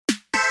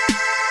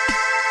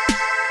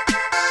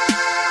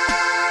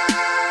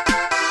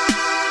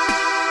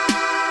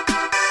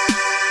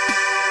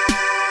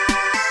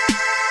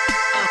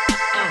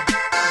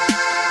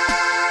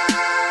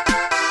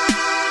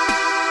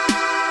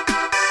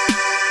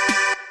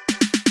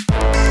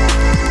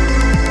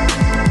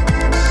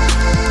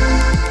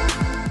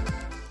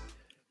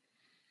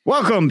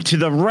Welcome to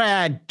the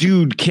Rad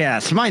Dude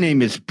Cast. My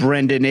name is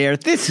Brendan Ayer.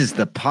 This is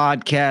the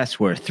podcast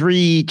where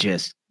three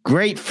just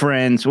great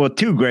friends, well,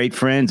 two great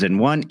friends and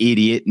one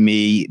idiot,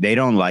 me, they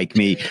don't like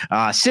me,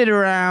 sit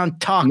around,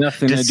 talk,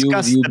 nothing to do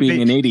with you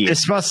being an idiot.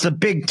 Discuss the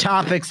big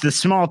topics, the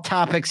small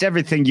topics,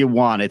 everything you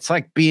want. It's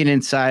like being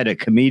inside a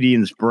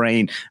comedian's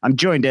brain. I'm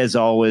joined, as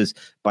always,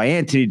 by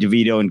Anthony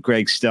DeVito and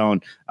Greg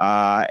Stone.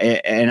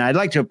 And I'd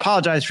like to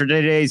apologize for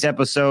today's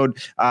episode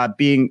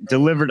being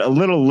delivered a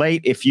little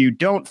late. If you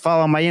don't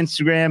follow my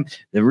Instagram,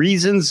 the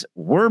reasons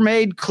were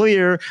made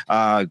clear.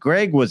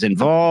 Greg was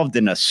involved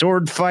in a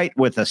sword fight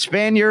with a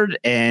Spaniard,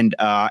 and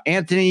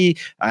Anthony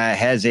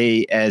has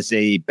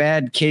a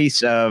bad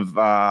case of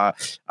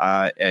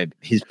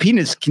his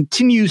penis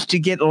continues to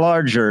get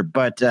larger,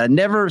 but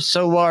never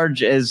so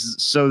large as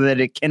so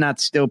that it cannot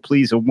still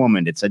please a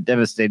woman. It's a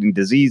devastating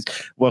disease.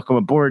 Welcome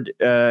aboard,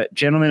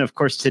 gentlemen. Of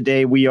course,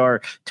 today we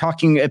are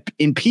talking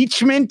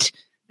impeachment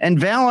and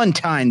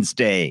Valentine's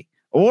Day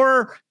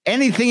or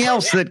anything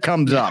else that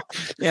comes up.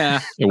 Yeah.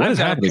 What is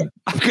happening?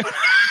 What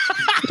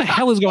the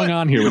hell is going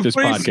on here with this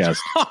podcast?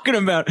 Talking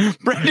about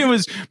Brendan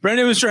was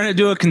trying to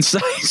do a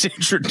concise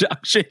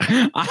introduction,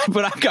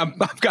 but I've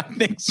got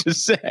things to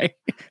say.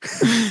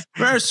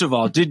 First of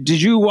all, did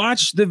you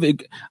watch the?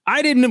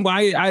 I didn't.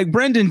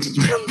 Brendan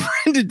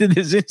did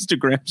his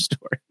Instagram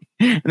story,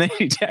 and then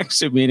he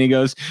texted me and he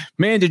goes,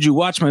 "Man, did you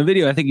watch my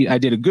video? I think I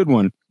did a good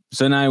one."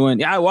 So then I went,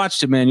 "Yeah, I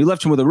watched it, man. You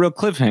left him with a real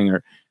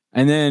cliffhanger."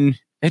 And then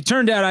it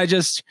turned out I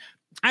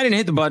didn't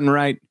hit the button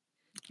right.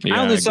 Yeah,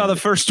 I only saw the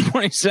first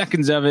 20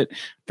 seconds of it.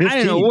 15. I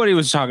didn't know what he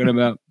was talking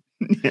about.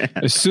 Yeah.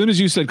 As soon as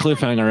you said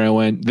cliffhanger, I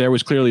went, there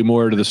was clearly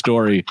more to the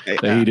story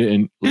that he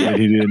didn't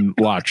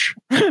watch.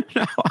 No,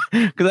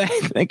 because I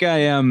think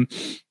when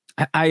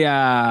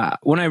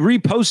I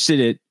reposted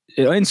it,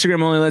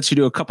 Instagram only lets you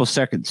do a couple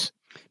seconds.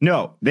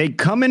 No, they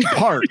come in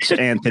parts,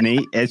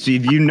 Anthony. As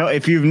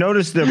if you've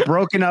noticed, they're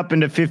broken up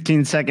into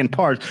 15-second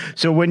parts.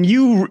 So when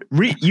you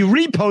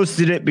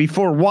reposted it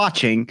before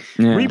watching,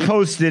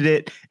 reposted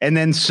it, and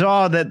then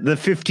saw that the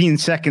 15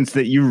 seconds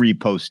that you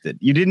reposted,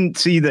 you didn't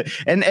see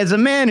and as a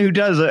man who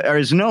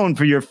is known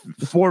for your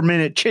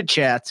 4-minute chit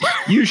chats,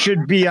 you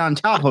should be on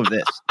top of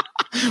this.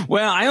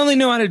 Well, I only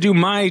know how to do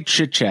my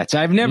chit chats.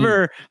 I don't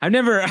know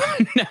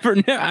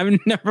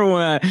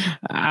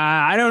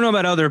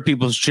about other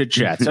people's chit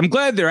chats. I'm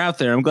glad they're out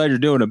there. I'm glad you're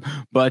doing them.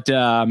 But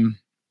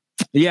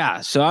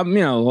yeah, so I'm,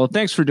 well,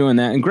 thanks for doing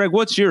that. And Greg,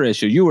 what's your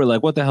issue? You were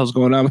like, what the hell's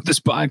going on with this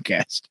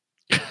podcast?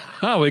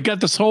 Oh, we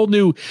got this whole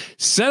new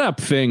setup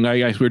thing I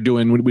guess we're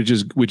doing, which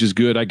is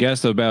good, I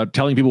guess, about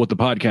telling people what the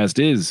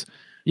podcast is.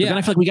 Yeah. But then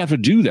I feel like we got to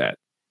do that.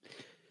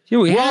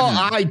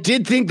 Yeah, I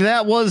did think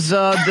that was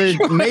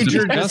the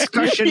major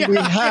discussion we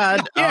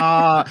had.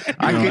 I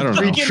could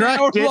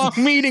retract it. Long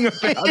meeting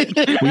about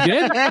it. We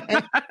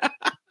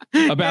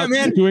did? About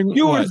doing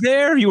you what? Were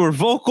there, you were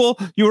vocal,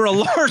 you were a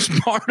large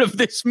part of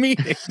this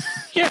meeting.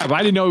 Yeah, but I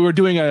didn't know we were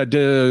doing I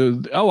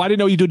didn't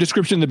know you do a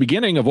description in the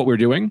beginning of what we're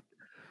doing.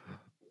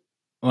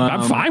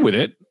 I'm fine with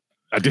it.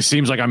 It just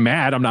seems like I'm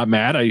mad. I'm not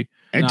mad.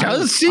 It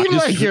does seem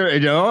like you're,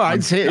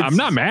 I'd say I'm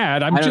not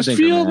mad. I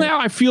feel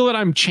that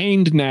I'm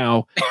chained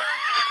now.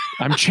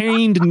 I'm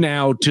chained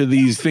now to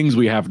these things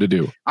we have to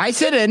do. I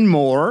said and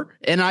more,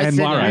 and I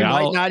said I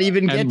might not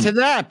even get to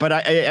that. But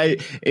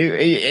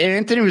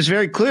Anthony was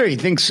very clear. He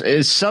thinks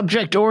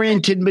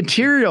subject-oriented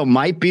material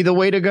might be the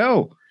way to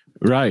go.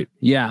 Right.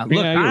 Yeah. Look,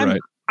 you're right.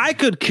 I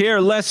could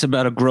care less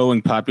about a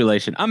growing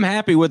population. I'm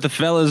happy with the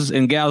fellas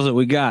and gals that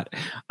we got.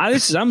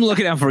 I'm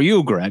looking out for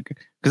you, Greg,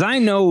 because I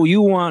know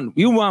you want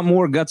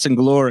more guts and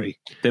glory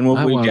than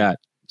what we got.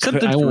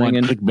 I want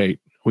clickbait.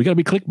 We got to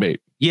be clickbait.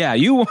 Yeah,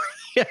 you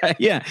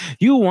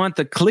want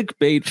the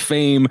clickbait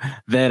fame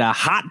that a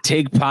hot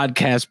take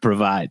podcast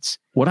provides.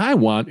 What I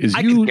want is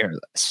you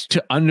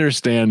to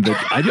understand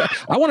that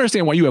I want to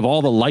understand why you have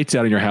all the lights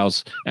out in your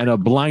house and a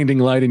blinding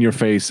light in your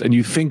face, and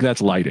you think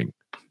that's lighting.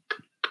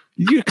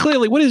 You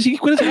clearly, what is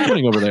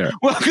happening over there?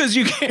 Well, because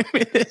you gave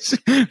me this,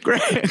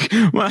 Greg.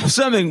 Well,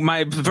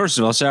 first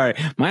of all, sorry,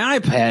 my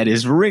iPad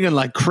is ringing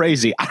like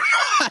crazy. I don't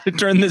know how to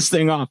turn this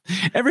thing off.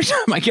 Every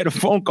time I get a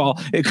phone call,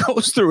 it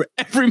goes through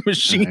every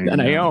machine that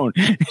I own.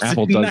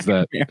 Apple does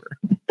that.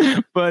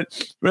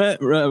 But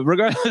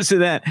regardless of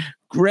that,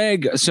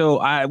 Greg, so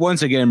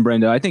once again,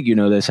 Brenda, I think you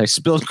know this. I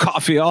spilled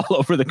coffee all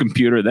over the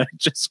computer that I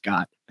just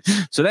got.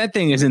 So that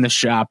thing is in the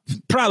shop,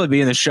 probably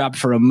be in the shop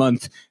for a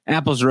month.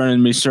 Apple's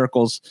running me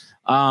circles.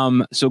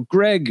 So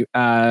Greg,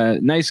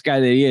 nice guy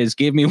that he is,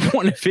 gave me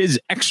one of his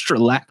extra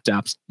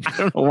laptops. I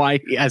don't know why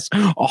he has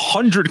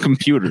 100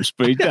 computers,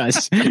 but he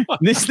does.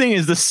 This thing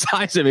is the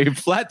size of a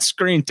flat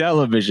screen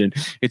television.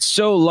 It's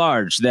so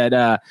large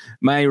that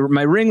my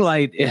ring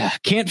light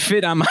can't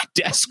fit on my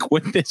desk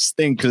with this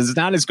thing because it's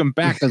not as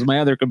compact as my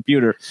other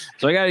computer.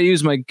 So I got to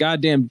use my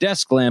goddamn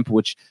desk lamp,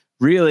 which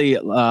really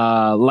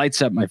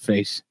lights up my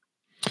face.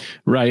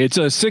 Right. It's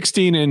a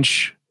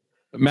 16-inch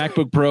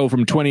MacBook Pro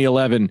from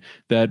 2011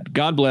 that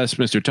God bless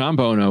Mr. Tom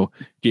Bono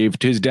gave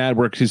to his dad.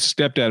 His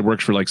stepdad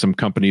works for like some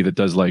company that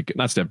does like,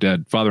 not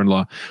stepdad,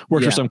 father-in-law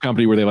works for some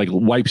company where they like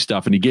wipe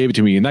stuff, and he gave it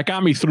to me, and that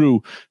got me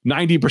through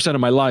 90%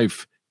 of my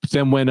life.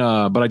 Then when,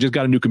 but I just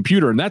got a new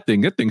computer, and that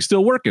thing's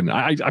still working.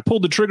 I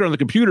pulled the trigger on the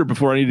computer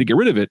before I needed to get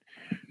rid of it,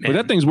 but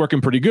that thing's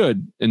working pretty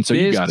good. And so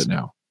you got it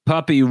now.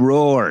 Puppy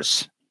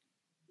roars.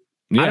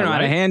 Yeah, I don't know how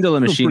to handle a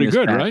machine. Pretty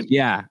good, right?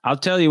 Yeah. I'll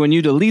tell you, when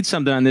you delete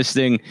something on this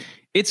thing,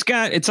 it's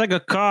like a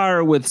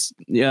car with,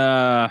 what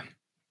are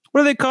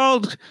they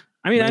called?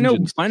 I mean,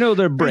 engines. I know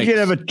they're brakes. You could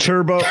have a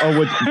turbo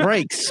with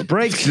brakes.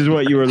 Brakes is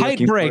what you were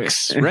looking for. Height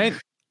brakes, right?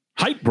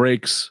 Height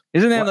brakes.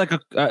 Isn't that like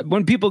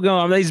when people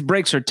go, these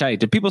brakes are tight?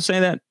 Do people say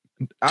that?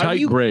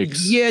 Tight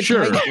brakes. Yeah,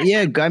 sure.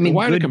 I mean,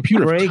 why the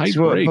computer brakes? Tight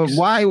brakes? But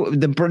why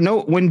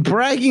when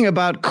bragging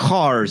about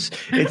cars,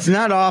 it's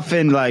not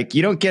often like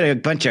you don't get a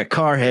bunch of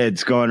car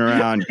heads going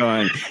around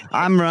going,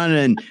 I'm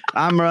running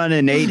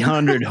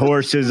 800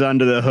 horses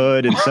under the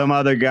hood, and some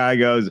other guy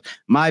goes,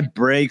 my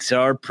brakes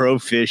are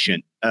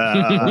proficient.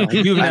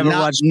 You've never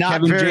watched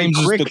Kevin James'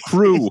 The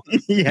Crew.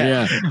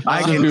 Yeah.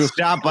 I can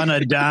stop on a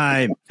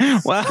dime.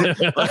 Well,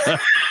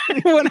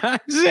 what I'm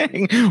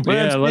saying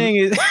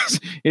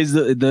is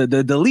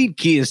the delete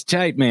key is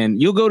tight, man.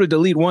 You'll go to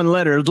delete one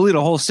letter, it'll delete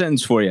a whole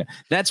sentence for you.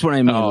 That's what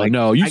I mean. Oh,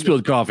 no, you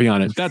spilled coffee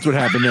on it. That's what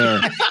happened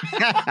there.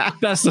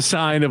 That's the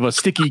sign of a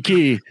sticky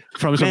key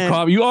from some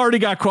coffee. You already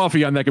got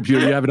coffee on that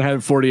computer. You haven't had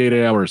it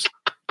 48 hours.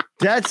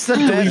 That's the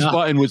best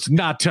button was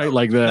not tight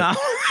like that.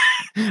 No.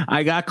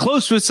 I got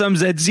close with some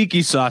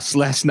tzatziki sauce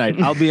last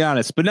night. I'll be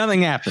honest, but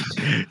nothing happened.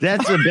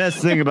 That's the best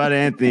thing about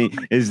Anthony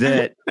is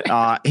that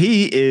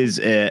he is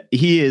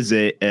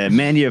a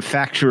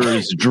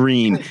manufacturer's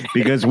dream,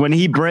 because when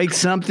he breaks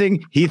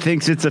something, he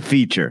thinks it's a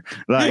feature.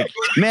 Like,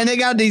 man, they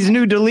got these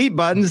new delete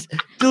buttons.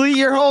 Delete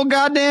your whole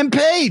goddamn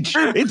page.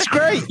 It's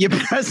great. You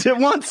press it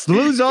once,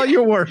 lose all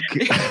your work.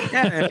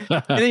 Yeah.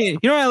 You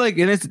know what I like?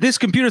 And this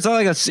computer's not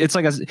like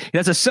it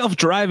has a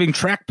self-driving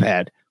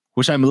trackpad,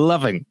 which I'm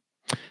loving.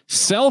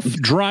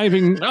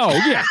 Self-driving. Oh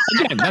yeah,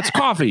 again, that's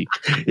coffee.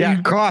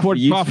 Yeah,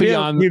 coffee. Put coffee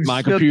on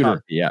my computer.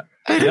 Coffee, yeah,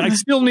 I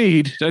still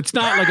need. It's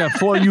not like a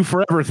for you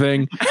forever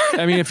thing.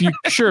 I mean, if you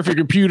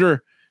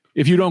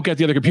don't get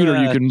the other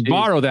computer, you can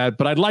borrow that.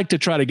 But I'd like to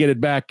try to get it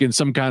back in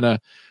some kind of.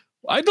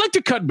 I'd like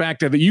to cut back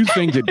that you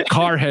think that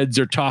car heads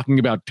are talking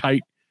about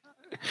tight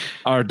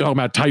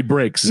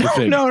brakes.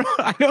 No,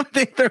 I don't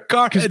think they're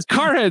car heads.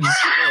 Car heads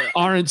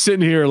aren't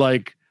sitting there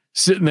like,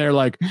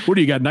 what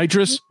do you got,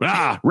 nitrous?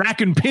 Rack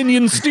and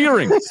pinion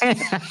steering.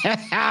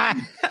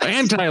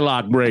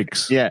 Anti-lock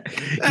brakes. Yeah.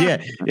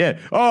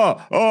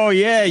 Oh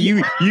yeah.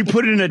 You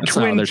put in a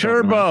twin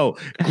turbo.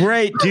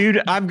 Great, dude.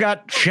 I've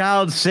got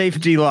child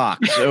safety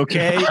locks.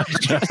 Okay.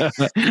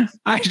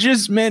 I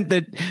just meant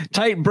that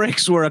tight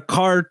brakes were a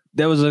car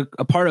that was a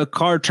part of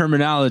car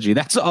terminology.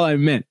 That's all I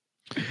meant.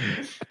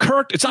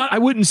 Kirk, it's not. I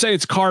wouldn't say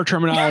it's car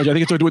terminology. I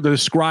think it's to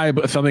describe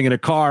something in a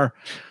car.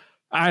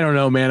 I don't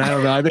know, man. I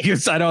don't know.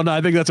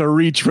 I think that's a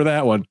reach for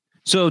that one.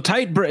 So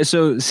tight brakes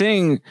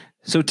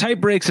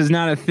is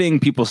not a thing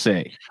people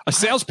say. A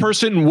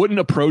salesperson wouldn't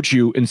approach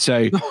you and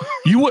say,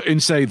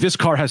 this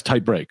car has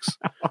tight brakes.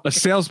 A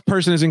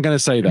salesperson isn't going to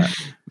say that.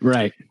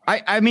 Right.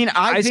 I mean,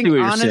 I think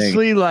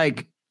honestly,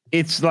 like,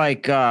 it's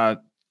like, I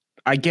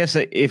guess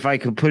if I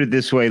could put it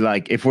this way,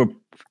 like if we're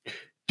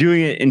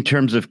doing it in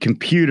terms of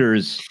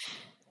computers,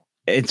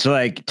 it's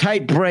like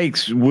tight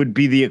brakes would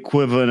be the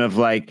equivalent of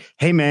like,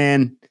 hey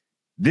man,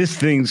 this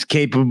thing's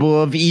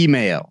capable of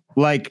email.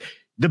 Like,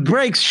 the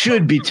brakes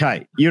should be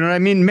tight. You know what I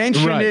mean?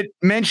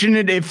 Mention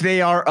it if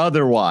they are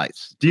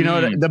otherwise. Do you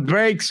know what the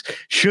brakes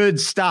should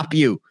stop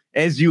you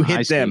as you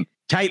hit them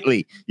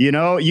tightly? You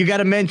know, you got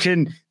to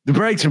mention the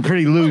brakes are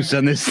pretty loose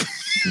on this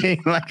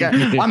thing. Like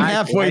I'm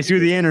halfway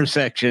through the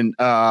intersection.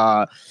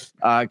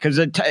 Because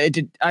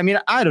I mean,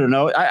 I don't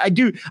know.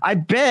 I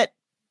bet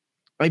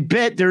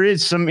there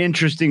is some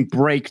interesting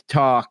brake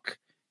talk.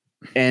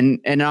 And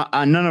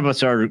none of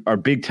us are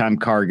big time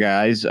car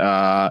guys.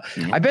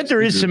 I bet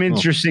there is some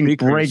interesting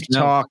brake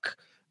talk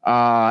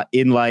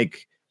in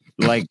like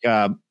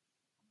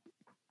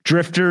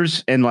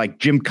drifters and like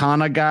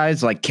Gymkhana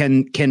guys, like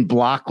Ken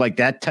Block, like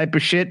that type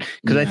of shit.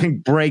 Because I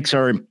think brakes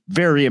are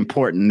very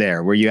important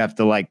there, where you have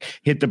to like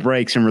hit the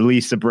brakes and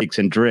release the brakes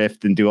and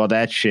drift and do all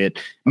that shit.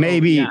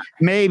 Maybe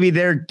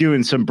they're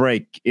doing some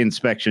brake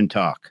inspection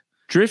talk.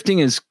 Drifting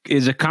is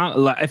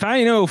if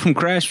I know from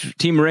Crash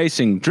Team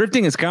Racing,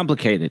 drifting is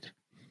complicated,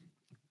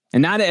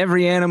 and not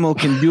every animal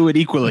can do it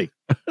equally.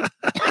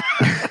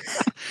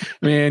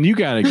 Man, you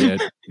gotta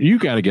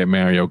get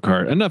Mario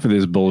Kart. Enough of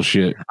this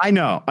bullshit. I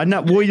know.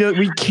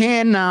 We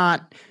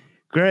cannot,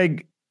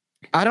 Greg.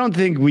 I don't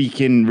think we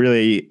can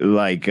really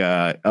like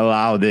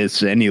allow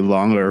this any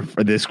longer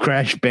for this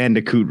Crash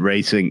Bandicoot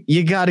Racing.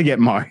 You got to get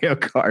Mario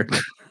Kart.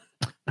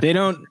 They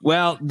don't.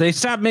 Well, they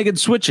stopped making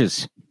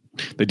Switches.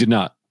 They did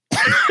not.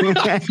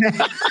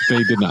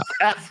 They did not.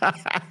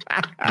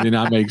 They did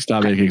not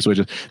stop making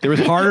switches. It was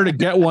harder to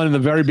get one in the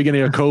very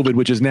beginning of COVID,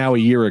 which is now a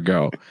year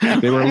ago.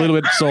 They were a little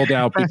bit sold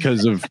out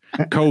because of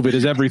COVID,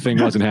 as everything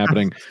wasn't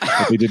happening.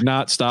 But they did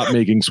not stop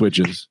making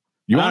switches.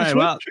 You want to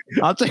switch? Well,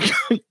 I'll take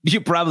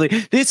you. Probably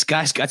this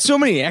guy's got so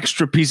many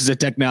extra pieces of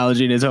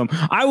technology in his home.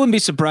 I wouldn't be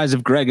surprised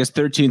if Greg has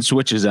 13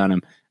 switches on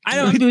him. I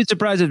don't be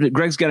surprised if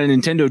Greg's got a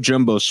Nintendo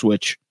Jumbo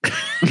Switch.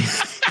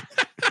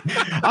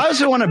 I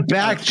also want to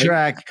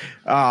backtrack.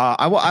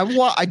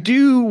 I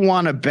do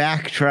want to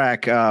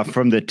backtrack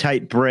from the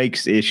tight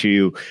brakes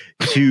issue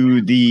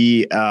to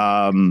the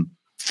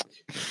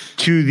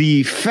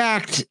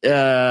fact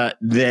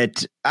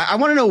that I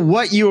want to know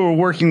what you were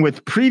working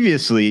with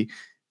previously.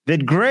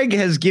 That Greg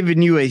has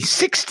given you a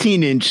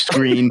 16-inch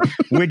screen,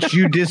 which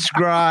you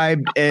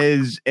described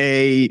as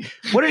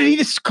what did he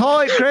just call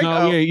it, Greg?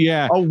 No,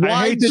 yeah. A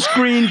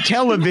widescreen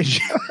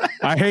television.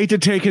 I hate to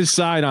take his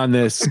side on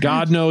this.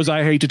 God knows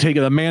I hate to take it.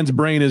 The man's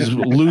brain is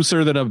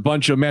looser than a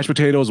bunch of mashed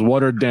potatoes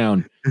watered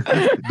down.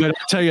 But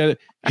I'll tell you,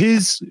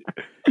 the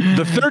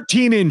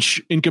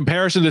 13-inch in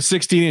comparison to the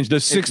 16-inch, the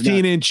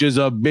 16-inch is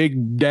a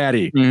big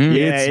daddy. Mm-hmm.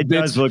 Yeah, it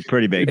does look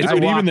pretty big.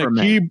 Even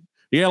the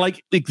yeah,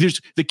 like there's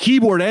the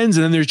keyboard ends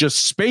and then there's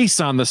just space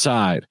on the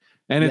side,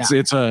 and it's a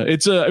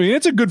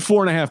good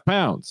 4.5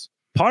 pounds.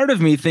 Part of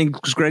me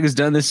thinks Greg has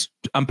done this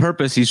on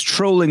purpose. He's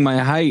trolling my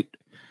height.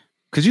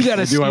 Because you got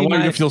to see, I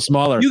want you to feel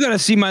smaller. You got to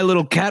see my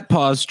little cat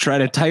paws try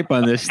to type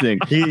on this thing.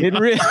 It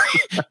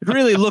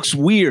really looks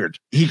weird.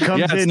 He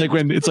comes in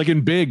it's like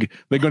in Big.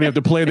 They're going to have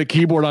to play the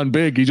keyboard on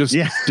Big. He's just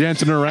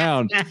dancing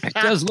around. It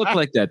does look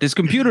like that. This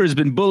computer has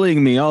been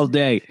bullying me all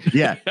day.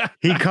 Yeah,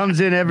 he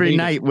comes in every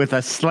night with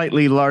a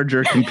slightly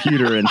larger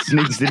computer and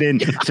sneaks it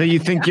in, so you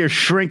think you're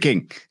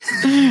shrinking.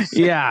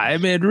 Yeah, I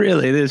mean,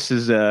 really, this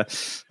is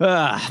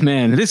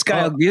man. This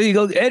guy,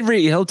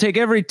 he'll take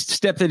every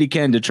step that he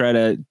can to try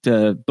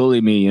to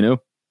bully me, you know.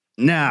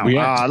 Now,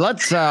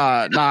 let's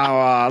dive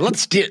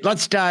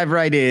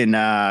right in.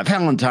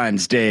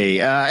 Valentine's Day,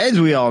 as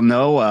we all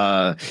know,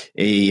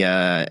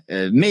 a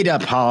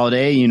made-up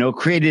holiday, you know,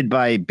 created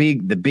by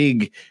the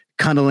big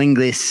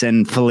cunnilingus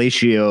and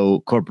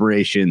fellatio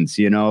corporations,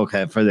 you know,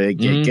 for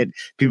the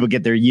people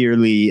get their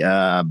yearly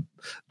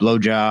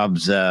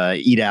blowjobs,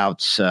 eat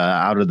outs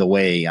out of the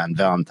way on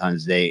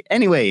Valentine's Day.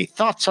 Anyway,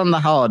 thoughts on the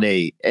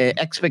holiday,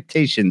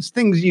 expectations,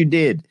 things you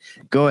did.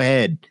 Go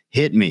ahead,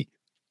 hit me.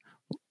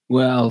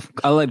 Well,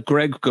 I'll let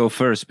Greg go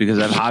first because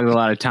I've hogged a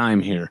lot of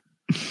time here.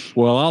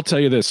 Well, I'll tell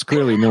you this.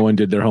 Clearly, no one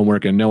did their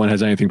homework and no one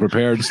has anything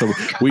prepared. So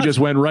we just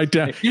went right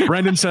down.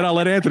 Brendan said, I'll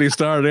let Anthony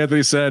start. And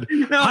Anthony said,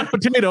 hot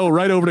potato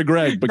right over to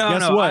Greg. But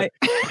guess what?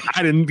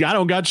 I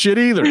don't got shit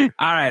either.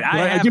 All right.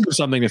 I do have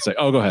something to say.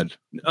 Oh, go ahead.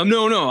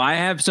 No, I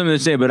have something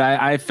to say, but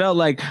I felt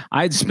like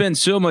I'd spent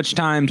so much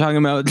time talking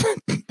about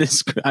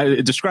this,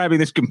 describing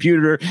this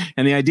computer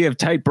and the idea of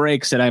tight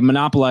brakes that I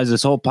monopolized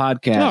this whole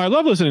podcast. No, I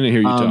love listening to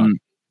hear you talk.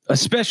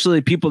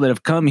 Especially people that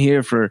have come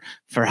here for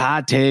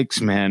hot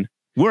takes, man.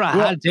 We're a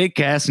hot take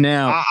cast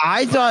now.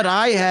 I thought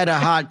I had a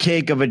hot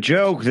take of a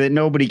joke that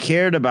nobody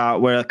cared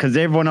about, because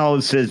everyone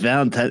always says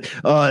Valentine's.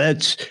 Oh,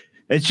 it's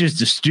just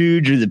the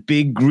stooge or the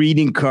big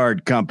greeting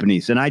card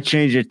companies, and I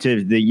changed it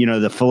to the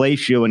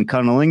fellatio and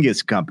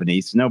cunnilingus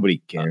companies. Nobody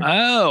cared.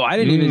 Oh, I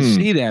didn't even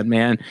see that,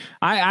 man.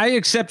 I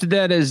accepted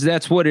that as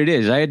that's what it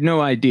is. I had no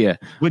idea.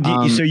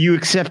 So you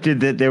accepted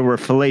that there were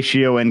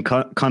fellatio and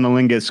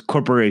cunnilingus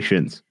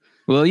corporations.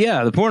 Well,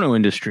 yeah, the porno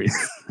industry,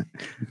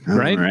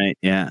 right? Right.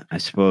 Yeah, I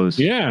suppose.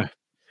 Yeah.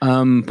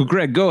 But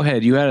Greg, go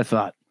ahead. You had a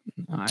thought.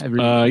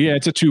 Yeah,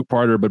 it's a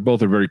two-parter, but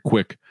both are very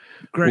quick.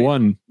 Great.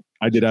 One,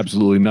 I did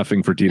absolutely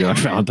nothing for Tita on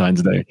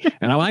Valentine's Day.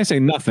 And when I say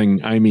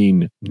nothing, I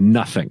mean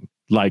nothing.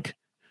 Like,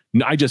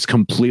 I just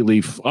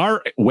completely...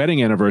 Our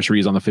wedding anniversary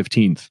is on the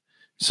 15th.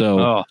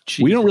 So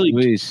we don't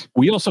really...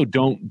 We also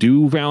don't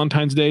do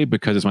Valentine's Day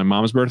because it's my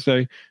mom's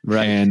birthday.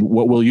 Right. And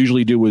what we'll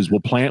usually do is we'll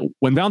plan...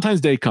 When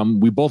Valentine's Day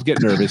comes, we both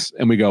get nervous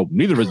and we go,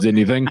 neither of us did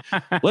anything.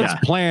 Let's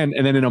plan.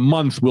 And then in a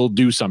month, we'll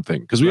do something.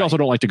 Because we also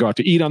don't like to go out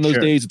to eat on those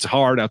days. It's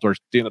hard outdoor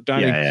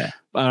dining. Yeah.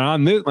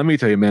 On this, let me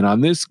tell you, man,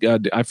 on this,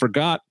 I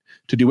forgot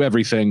to do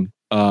everything.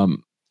 I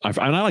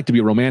like to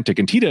be romantic,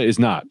 and Tita is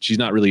not. She's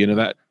not really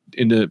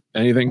into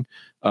anything.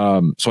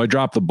 So I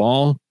dropped the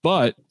ball,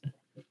 but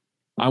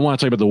I want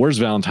to tell you about the worst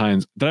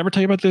Valentine's. Did I ever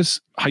tell you about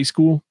this? High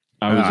school.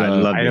 I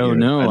don't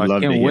know. I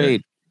can't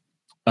wait.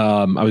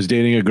 I was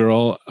dating a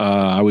girl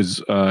I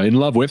was in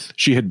love with.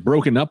 She had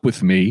broken up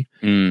with me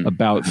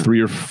about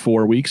 3 or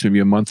 4 weeks, maybe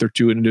a month or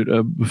two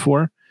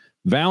before.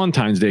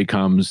 Valentine's Day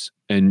comes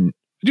and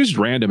just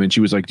random. And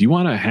she was like, do you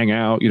want to hang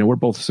out? We're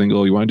both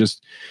single. You want to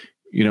just,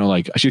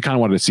 like she kind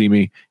of wanted to see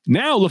me.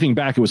 Now looking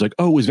back, it was like,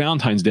 oh, it was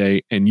Valentine's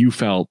Day and you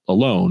felt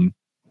alone.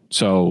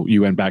 So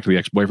you went back to the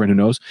ex-boyfriend, who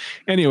knows?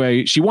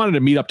 Anyway, she wanted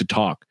to meet up to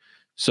talk.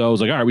 So I was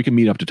like, all right, we can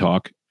meet up to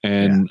talk.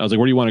 And I was like,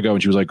 where do you want to go?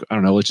 And she was like, I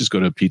don't know, let's just go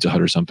to Pizza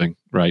Hut or something.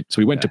 Right. So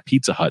we went to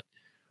Pizza Hut.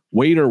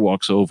 Waiter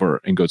walks over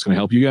and goes, can I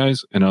help you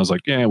guys? And I was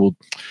like, yeah.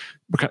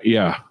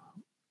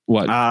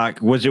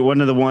 What? Was it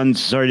one of the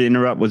ones, sorry to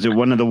interrupt, was it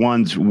one of the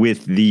ones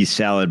with the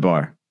salad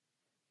bar?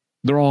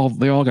 They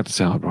all got the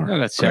salad bar. I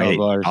got salad Great.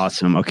 bars.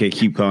 Awesome. Okay,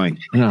 keep going.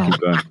 No,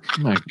 Keep going.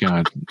 my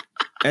God.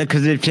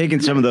 Because they've taken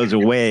some of those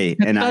away,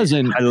 and I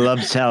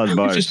love salad You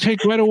bars. just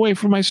take right away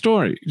from my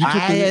story. You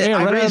took the air I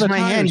right out of raised the my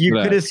hand. tires You for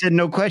that. could have said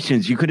no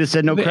questions. You could have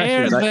said no The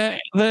air,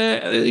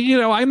 questions. you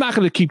know, I'm not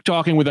going to keep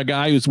talking with a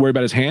guy who's worried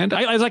about his hand.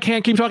 I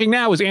can't keep talking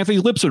now as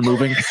Anthony's lips are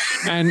moving.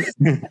 And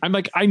I'm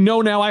like, I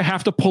know now I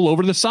have to pull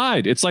over to the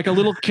side. It's like a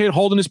little kid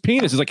holding his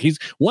penis. It's like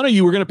one of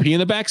you are going to pee in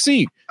the back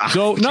seat.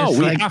 So no, Just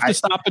we like have to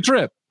stop the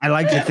trip. I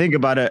like to think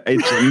about it.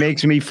 It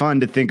makes me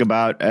fun to think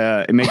about.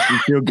 It makes me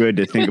feel good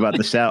to think about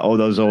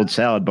those old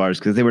salad bars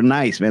because they were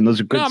nice, man.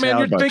 Those are good. No, man,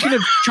 you're salad bars. thinking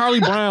of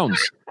Charlie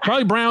Brown's.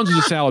 Charlie Brown's is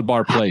a salad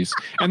bar place,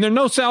 and there are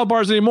no salad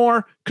bars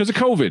anymore because of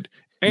COVID.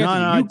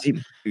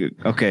 Anthony,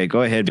 Okay,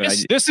 go ahead. But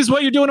this is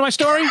what you're doing to my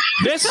story.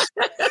 This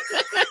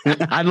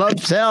I love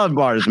salad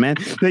bars, man.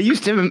 They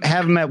used to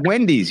have them at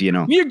Wendy's, you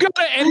know. you got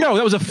to, and no,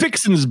 that was a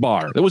Fixins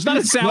bar. That was not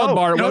a salad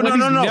bar. No.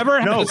 Never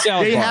had a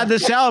salad They bar. had the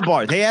salad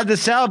bar. They had the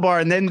salad bar,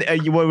 and then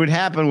what would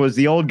happen was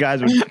the old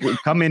guys would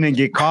come in and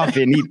get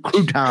coffee and eat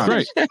croutons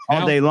Right.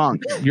 all day long.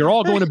 You're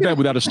all going to bed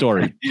without a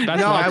story.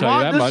 That's No, what I I'll tell you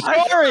want that the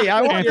much. story.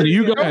 I want Anthony, the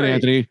you go ahead, story.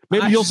 Anthony.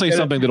 Maybe you'll say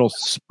something that'll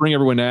spring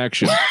everyone to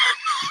action.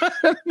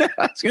 I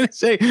was gonna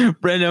say,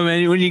 Brenda,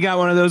 man, when you got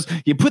one of those,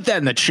 you put that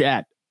in the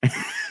chat.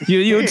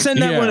 You would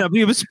send that Yeah. one up.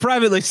 You would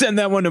privately send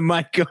that one to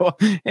Michael.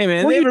 Hey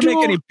man, What they do you ever make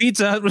do? any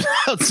Pizza Hut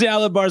without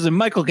salad bars? And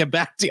Michael get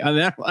back to you on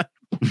that one.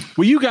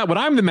 Well, you got what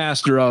I'm the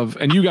master of,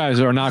 and you guys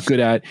are not good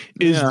at,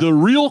 is Yeah. the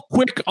real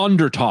quick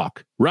under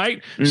talk,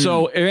 right?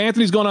 So if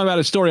Anthony's going on about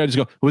his story, I just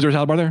go, was there a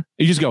salad bar there?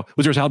 You just go,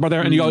 was there a salad bar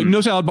there? And you go,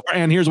 no salad bar,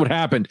 and here's what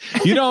happened.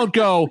 You don't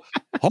go,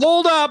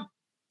 hold up.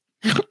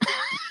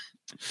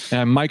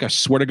 And Mike, I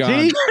swear to God.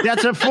 See,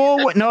 that's a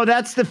full. No,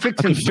 that's the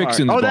Fixins bar.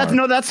 Fixins Oh, that's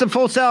bar. that's the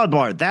full salad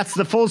bar. That's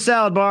the full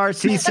salad bar.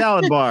 See,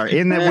 salad bar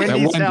in the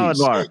Wendy's salad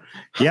bar.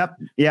 Yep.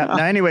 Now,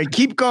 anyway,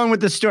 keep going with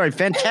the story.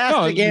 Fantastic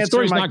No, the answer.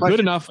 story's my not question. good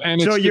enough. And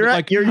So it's you're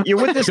like, you're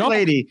with this Don't-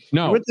 lady.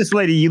 No. You're with this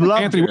lady. You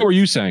love Anthony, her. what were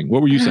you saying?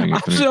 What were you saying,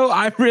 Anthony? So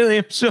I really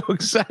am so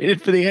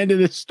excited for the end of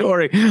this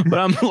story, but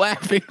I'm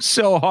laughing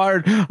so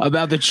hard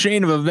about the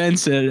chain of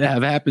events that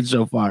have happened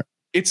so far.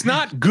 It's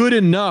not good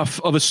enough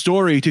of a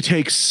story to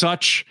take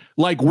such,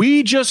 like,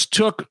 we just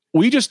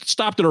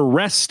stopped at a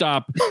rest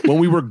stop when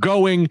we were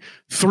going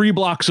 3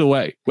 blocks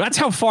away. That's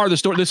how far the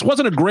story, this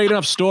wasn't a great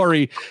enough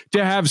story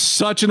to have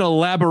such an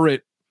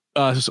elaborate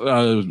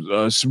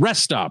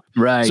rest stop.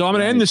 Right. So I'm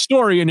going to end the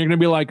story and you're going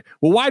to be like,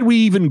 well, why'd we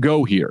even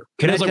go here?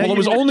 Can And I it's like, tell well, it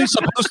was you- only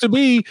supposed to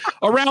be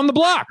around the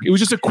block. It was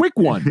just a quick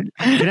one.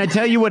 Can I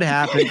tell you what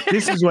happened?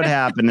 This is what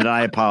happened, and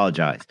I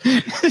apologize.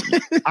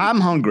 I'm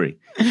hungry,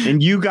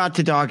 and you got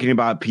to talking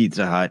about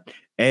Pizza Hut,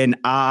 and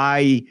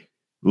I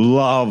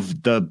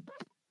love the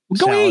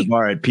Go salad eat.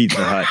 bar at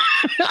Pizza Hut.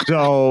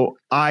 So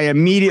I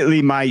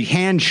immediately, my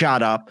hand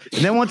shot up.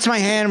 And then once my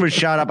hand was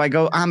shot up, I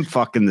go, I'm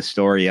fucking the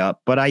story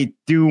up. But I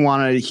do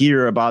want to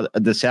hear about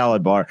the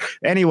salad bar.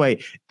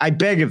 Anyway, I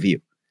beg of you.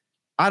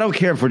 I don't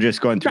care if we're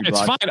just going through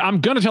It's blocks. fine. I'm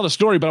going to tell the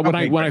story, but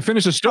Okay, when I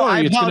finish the No, story, I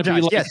it's going to be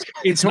apologize. like, Yes,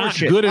 it's not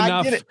horseshit. good I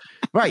enough. get it.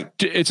 Right.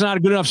 It's not a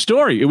good enough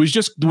story. It was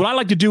just what I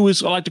like to do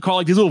is I like to call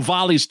like these little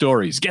volley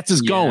stories. Gets us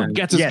going.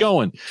 Gets us Yes.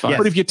 going. Yes.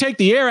 But if you take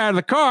the air out of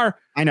the car,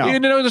 I know. you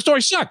know the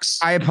story sucks.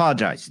 I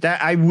apologize.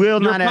 That I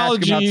will Your not ask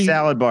about apology-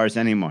 salad bars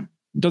anymore.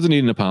 It doesn't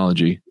need an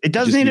apology. It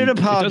doesn't Just need an It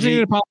doesn't apology. need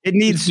an apology. It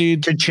needs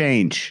need to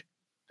change.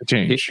 to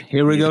change.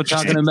 Here we go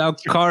talking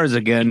about cars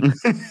again.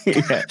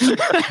 Yeah.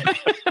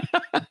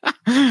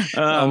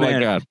 Oh, my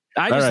man. God.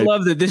 I All just right.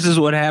 love that this is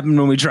what happened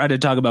when we tried to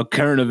talk about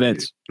current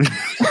events.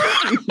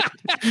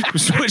 we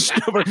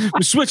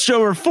switched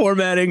over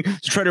formatting to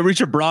try to reach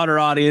a broader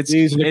audience.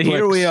 These are the And here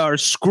clicks. we are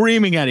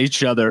screaming at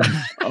each other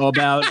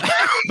about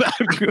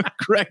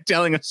Greg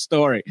telling a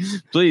story.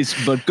 Please,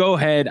 but go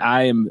ahead.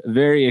 I am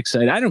very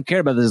excited. I don't care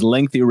about this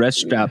lengthy rest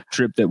stop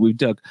trip that we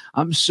took.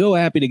 I'm so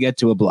happy to get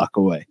to a block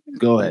away.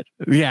 Go ahead.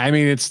 Yeah, I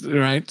mean it's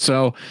right.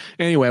 So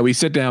anyway, we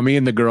sit down. Me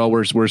and the girl,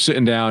 we're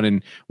sitting down,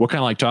 and we're kind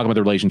of like talking about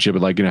the relationship.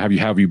 Like, you know,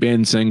 have you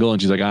been single?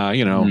 And she's like, I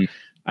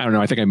don't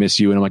know. I think I miss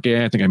you. And I'm like,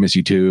 yeah, I think I miss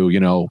you too. You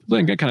know,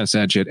 like that kind of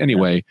sad shit.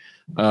 Anyway,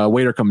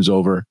 waiter comes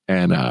over,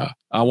 and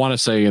I want to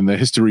say, in the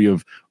history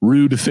of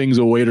rude things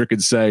a waiter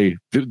could say,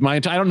 I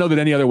don't know that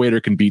any other waiter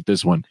can beat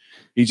this one.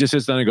 He just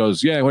sits down and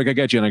goes, yeah, like I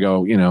get you. And I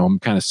go, you know, I'm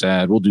kind of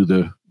sad. We'll do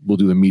the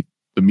meat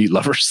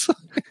lovers,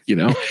 you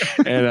know?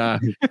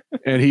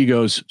 And he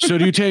goes, so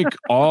do you take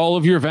all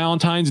of your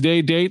Valentine's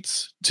Day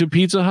dates to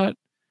Pizza Hut?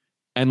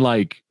 And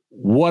like,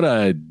 what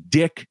a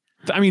dick.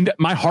 I mean,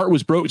 my heart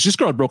was broke. This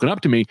girl had broken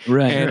up to me.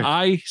 Right. And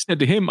I said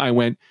to him, I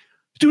went,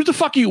 dude, what the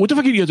fuck are you?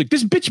 He was like,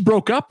 this bitch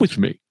broke up with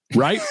me.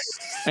 Right.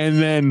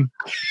 And then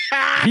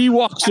he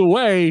walks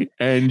away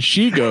and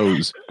she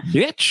goes,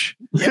 bitch.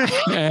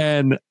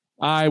 And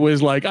I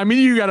was like, I mean,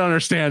 you got to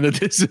understand that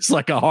this is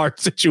like a hard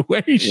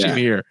situation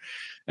here.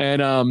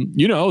 And,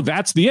 you know,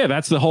 that's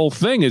the whole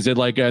thing. Is it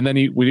like, and then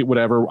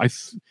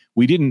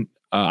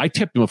I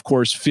tipped him, of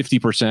course,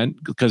 50%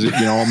 because, you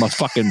know, I'm a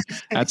fucking,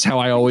 that's how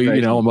I always,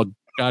 you know, I'm a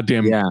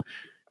goddamn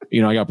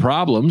I got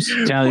problems.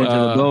 Italian to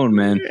the bone,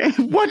 man.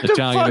 What the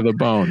Italian fuck? to the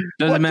bone.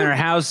 Doesn't matter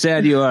how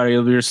sad you are,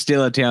 you're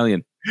still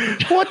Italian.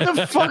 What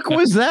the fuck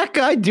was that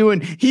guy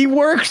doing? He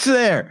works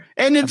there,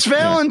 and it's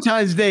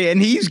Valentine's Day,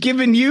 and he's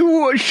giving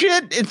you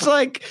shit. It's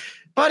like,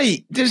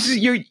 buddy, this is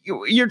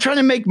you're trying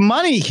to make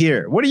money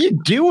here. What are you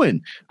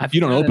doing?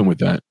 You don't open with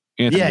that.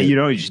 Anthony. Yeah,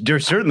 you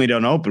certainly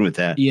don't open with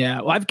that.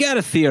 Yeah, well, I've got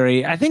a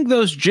theory. I think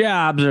those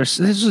jobs this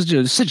is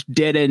just such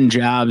dead end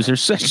jobs. They're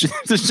such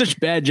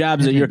bad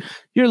jobs that you're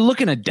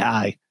looking to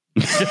die.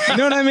 You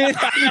know what I mean?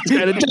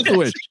 Got a death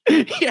wish.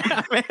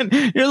 Yeah,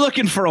 man. You're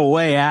looking for a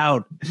way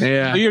out.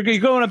 Yeah. So you're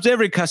going up to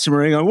every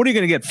customer and going, "What are you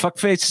going to get?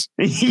 Fuckface?"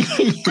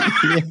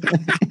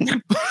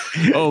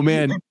 Oh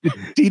man,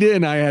 Tita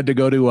and I had to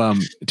go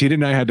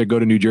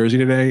to New Jersey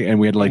today, and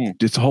we had like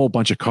this whole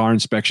bunch of car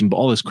inspection,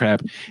 all this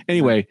crap.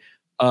 Anyway,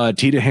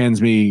 Tita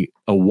hands me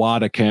a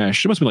wad of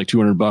cash. It must be like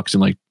 $200 in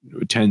like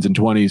 10s and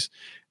 20s,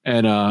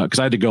 and because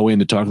I had to go in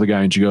to talk to the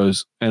guy, and she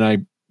goes, and I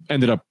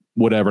ended up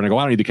whatever, and I go,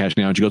 I don't need the cash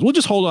now, and she goes, well,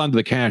 just hold on to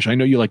the cash. I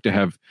know you like to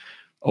have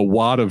a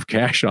wad of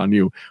cash on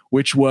you,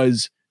 which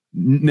was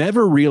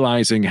never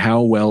realizing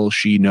how well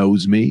she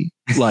knows me.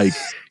 Like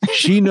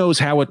she knows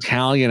how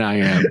Italian I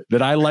am,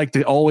 that I like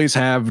to always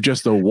have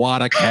just a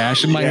wad of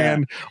cash in my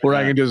hand where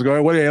I can just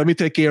go, well, let me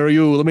take care of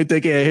you. Let me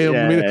take care of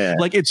him.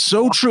 Like it's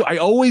so true. I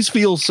always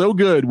feel so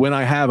good when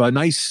I have a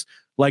nice,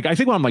 like, I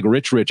think when I'm like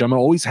rich, I'm gonna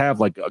always have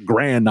like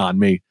 $1,000 on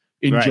me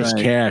in just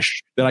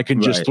cash that I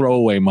can just throw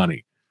away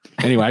money.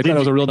 Anyway, I thought it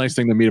was a real nice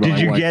thing to meet about. Did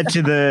you get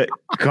to the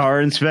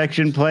car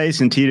inspection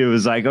place and Tita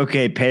was like,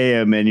 okay, pay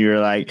him. And you're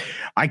like,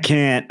 I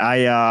can't.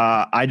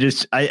 I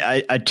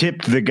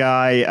tipped the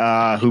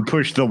guy who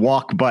pushed the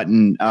walk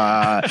button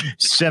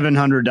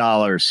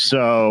 $700.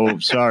 So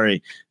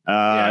sorry.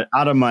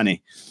 Out of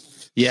money.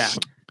 Yeah.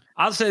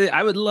 I'll say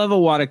I would love a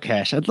wad of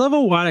cash. I'd love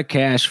a wad of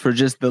cash for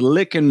just the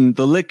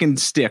licking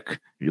stick.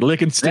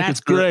 Licking stick is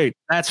great.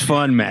 That's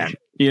fun, man.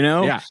 You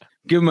know? Yeah.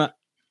 Give him a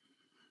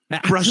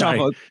brush off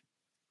a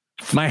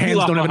my hands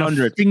don't have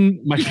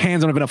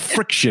enough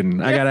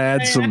friction. I gotta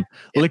add some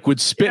liquid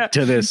spit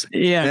to this.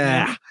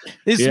 Yeah.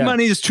 This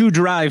money is too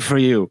dry for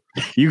you.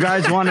 You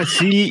guys want to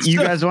see? You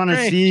guys want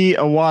to see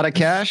a wad of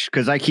cash?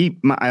 Because I keep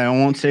I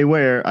won't say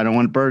where. I don't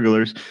want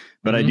burglars,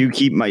 but I do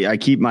keep my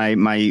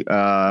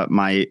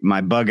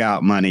bug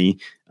out money.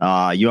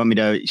 You want me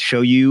to show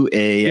you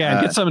a?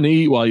 Get something to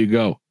eat while you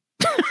go.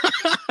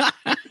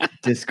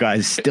 This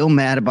guy's still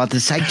mad about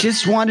this. I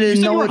just wanted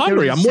to know if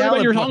hungry. there was I'm worried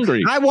about you're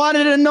hungry. I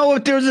wanted to know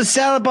if there was a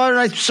salad bar, and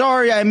I'm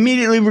sorry. I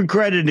immediately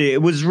regretted it.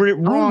 It was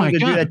wrong to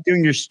do that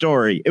during your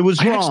story. It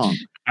was wrong.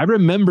 I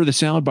remember the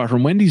salad bar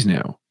from Wendy's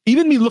now.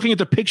 Even me looking at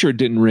the picture, it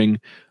didn't ring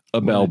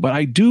a bell, but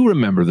I do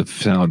remember the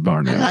salad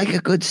bar now. I like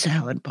a good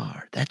salad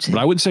bar. That's it.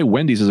 But I wouldn't say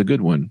Wendy's is a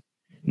good one.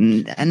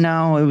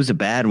 No, it was a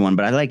bad one,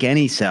 but I like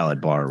any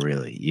salad bar,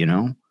 really, you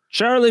know?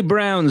 Charlie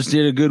Brown's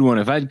did a good one.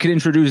 If I could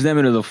introduce them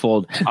into the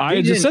fold.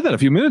 I just said that a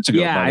few minutes ago.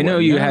 Yeah, I know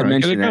you had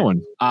mentioned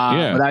that.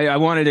 But I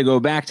wanted to go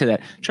back to that.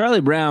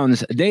 Charlie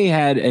Brown's, they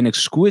had an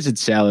exquisite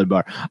salad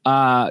bar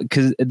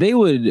because they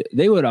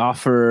would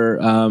offer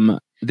a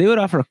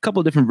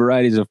couple different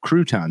varieties of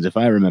croutons, if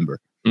I remember.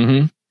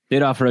 Mm-hmm.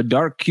 They'd offer a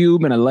dark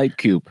cube and a light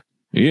cube.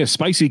 Yeah,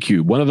 spicy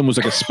cube. One of them was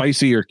like a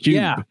spicier cube.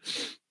 Yeah.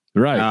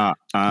 Right.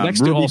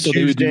 Next to also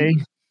Tuesday.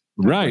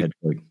 Right.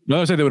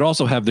 No, I said they would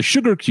also have the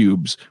sugar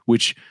cubes,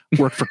 which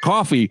work for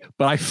coffee,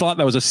 but I thought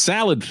that was a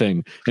salad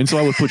thing. And so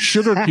I would put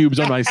sugar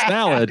cubes on my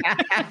salad.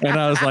 And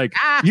I was like,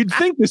 you'd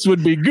think this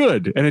would be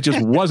good. And it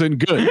just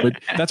wasn't good.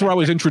 But that's where I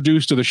was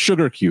introduced to the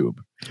sugar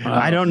cube.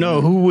 I don't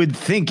know who would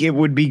think it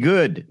would be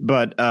good,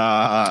 but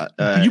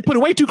you put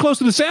it way too close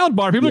to the salad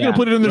bar. People are going to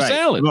put it in their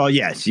salad. Well,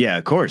 yes. Yeah,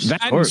 of course. That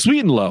and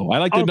sweet and low. I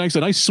like a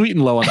nice sweet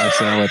and low on my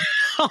salad.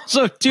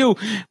 Also, too,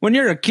 when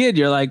you're a kid,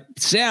 you're like,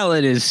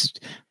 salad is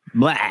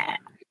blah,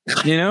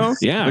 you know?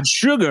 Yeah. But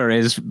sugar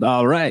is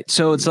all right.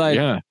 So it's like,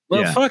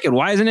 fuck it.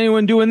 Why isn't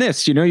anyone doing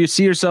this? You know, you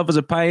see yourself as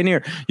a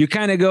pioneer. You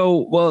kind of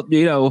go, well,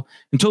 you know,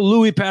 until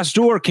Louis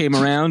Pasteur came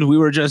around, we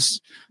were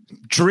just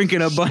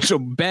drinking a bunch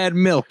of bad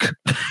milk.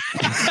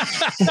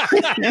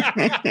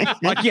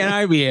 Why can't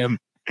I be him?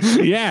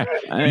 Yeah.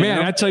 Man,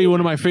 I tell you, one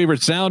of my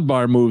favorite salad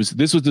bar moves.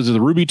 This was the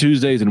Ruby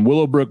Tuesdays in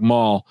Willowbrook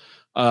Mall.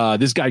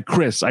 This guy,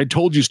 Chris, I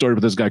told you a story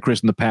about this guy,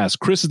 Chris, in the past.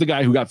 Chris is the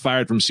guy who got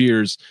fired from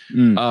Sears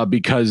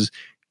because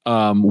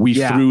we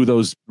threw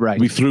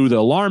the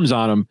alarms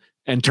on him,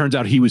 and turns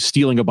out he was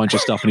stealing a bunch of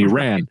stuff and he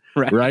ran.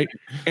 Right.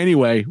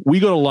 Anyway, we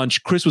go to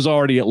lunch. Chris was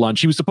already at lunch.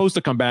 He was supposed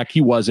to come back.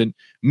 He wasn't.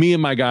 Me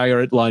and my guy are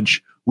at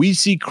lunch. We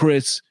see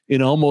Chris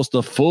in almost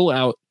a full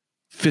out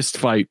fist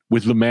fight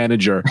with the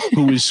manager,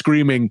 who is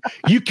screaming,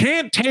 "You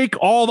can't take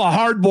all the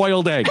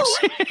hard-boiled eggs."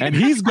 And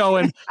he's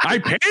going, "I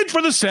paid for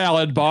the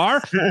salad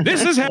bar.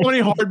 This is how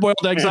many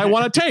hard-boiled eggs I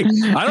want to take.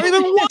 I don't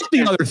even want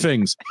the other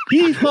things."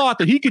 He thought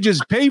that he could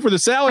just pay for the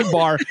salad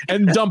bar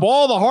and dump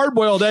all the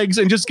hard-boiled eggs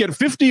and just get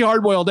 50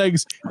 hard-boiled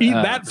eggs, eat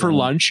that for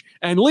lunch,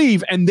 and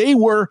leave. And they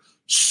were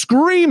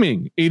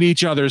screaming in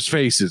each other's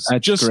faces.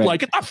 That's just great. Like,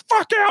 get the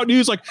fuck out. And he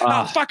was like,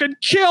 I'll fucking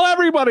kill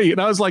everybody.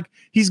 And I was like,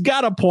 he's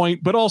got a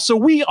point, but also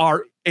we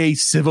are a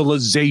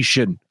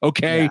civilization.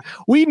 Okay.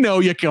 We know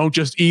you don't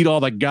just eat all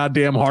the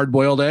goddamn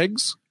hard-boiled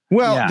eggs.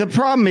 Well, the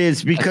problem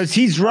is because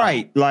he's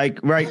right. Like,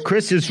 right.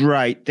 Chris is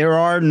right. There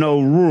are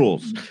no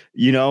rules,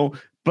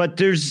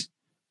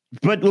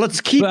 but let's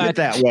keep it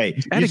that way.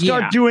 You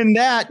start doing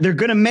that, they're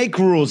going to make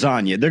rules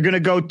on you. They're going to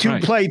go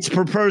 2 plates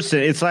per person.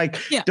 It's like,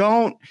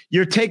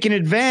 you're taking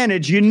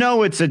advantage.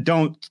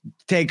 Don't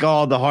take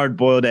all the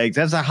hard-boiled eggs.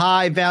 That's a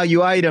high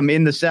value item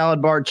in the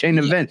salad bar chain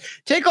of events.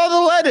 Take all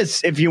the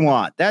lettuce if you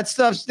want. That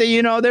stuff's,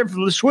 they're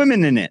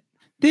swimming in it.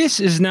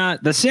 This is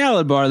not the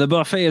salad bar. The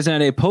buffet is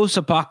not a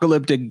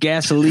post-apocalyptic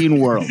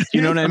gasoline world.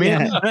 You know what I mean?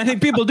 And I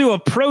think people do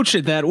approach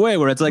it that way,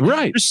 where it's like,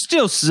 there's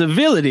still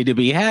civility to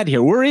be had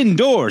here. We're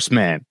indoors,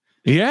 man.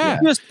 Yeah.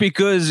 Just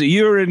because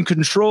you're in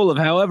control of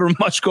however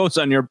much goes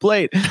on your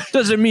plate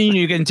doesn't mean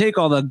you can take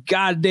all the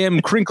goddamn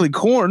crinkly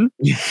corn.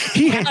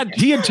 He had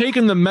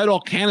taken the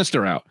metal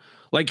canister out.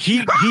 Like he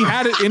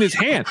had it in his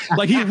hand.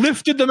 Like he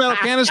lifted the metal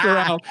canister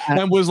out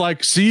and was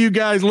like, "See you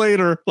guys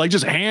later." Like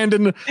just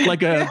handing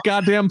like a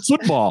goddamn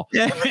football.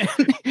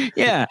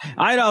 Yeah.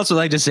 I'd also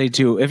like to say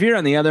too, if you're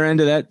on the other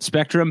end of that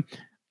spectrum,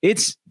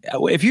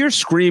 if you're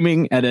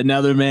screaming at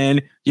another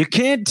man, you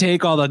can't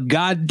take all the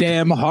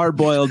goddamn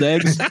hard-boiled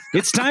eggs.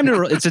 It's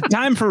a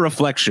time for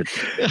reflection.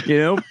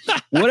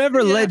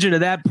 Whatever led you to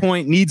that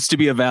point needs to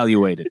be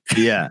evaluated.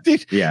 Yeah.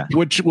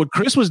 What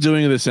Chris was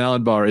doing in the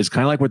salad bar is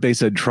kind of like what they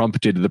said Trump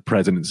did to the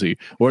presidency,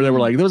 where they were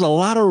like, "There's a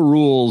lot of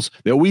rules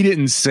that we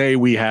didn't say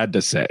we had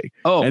to say."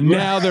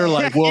 Now they're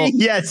like, "Well,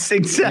 yes,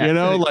 exactly."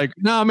 Like,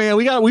 "No, man,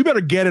 we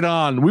better get it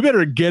on. We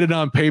better get it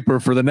on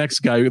paper for the next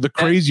guy, the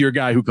crazier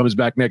guy who comes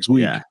back next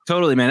week." Yeah,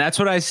 totally, man. That's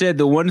what I said.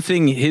 The one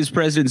thing his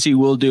presidency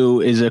will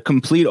do is a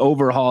complete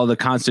overhaul of the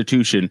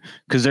Constitution,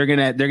 because they're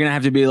gonna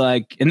have to be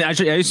like, and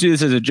actually I used to do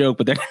this as a joke,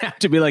 but they're gonna have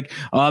to be like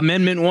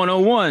Amendment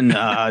 101,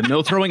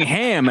 no throwing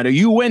ham at a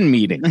UN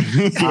meeting.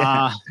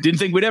 Didn't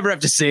think we'd ever have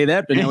to say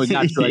that, but now we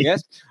got to, I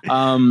guess.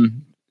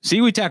 See,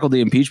 we tackled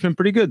the impeachment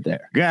pretty good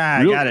there.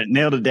 Yeah, got it,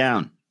 nailed it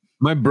down.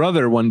 My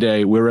brother, one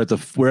day we're at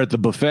the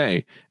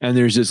buffet, and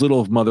there's this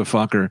little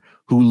motherfucker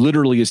who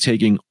literally is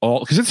taking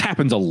because this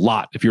happens a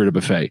lot if you're at a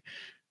buffet,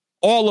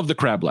 all of the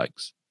crab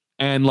legs.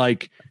 And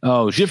like,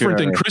 different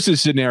than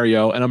Chris's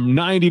scenario. And I'm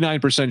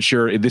 99%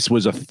 sure this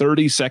was a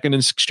 30-second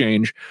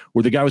exchange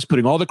where the guy was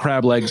putting all the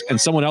crab legs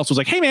and someone else was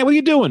like, "Hey man, what are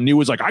you doing?" And he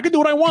was like, "I can do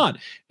what I want."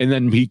 And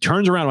then he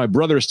turns around, my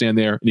brother is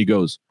standing there and he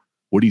goes,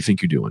 "What do you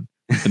think you're doing?"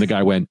 And the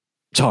guy went,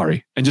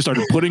 "Sorry," and just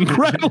started putting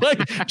crab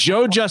leg.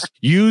 Joe just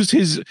used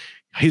his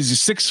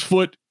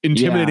 6-foot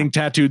intimidating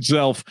tattooed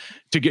self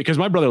to get, because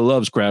my brother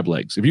loves crab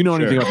legs. If you know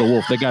anything about the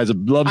Wolf, that guy's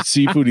loves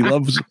seafood. He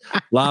loves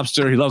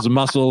lobster. He loves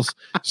mussels.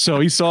 So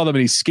he saw them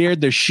and he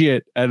scared the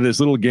shit out of this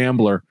little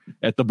gambler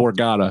at the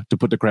Borgata to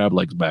put the crab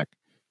legs back.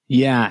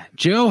 Yeah,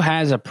 Joe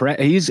has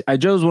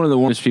Joe's one of the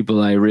warmest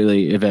people I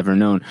really have ever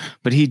known.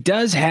 But he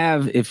does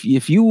have, if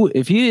you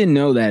didn't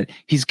know that,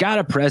 he's got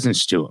a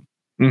presence to him.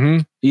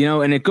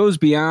 Mm-hmm. And it goes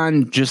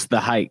beyond just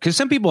the height, because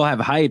some people have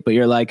height, but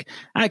you're like,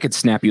 I could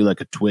snap you like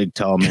a twig,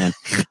 tall man.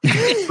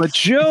 But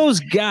Joe's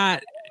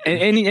got,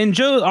 and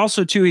Joe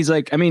also too. He's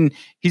like, I mean,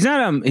 he's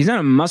not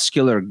a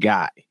muscular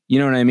guy. You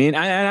know what I mean?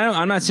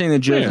 I'm not saying that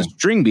Joe's a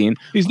string bean.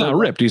 He's not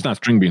ripped. He's not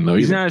string bean though.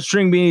 He's not a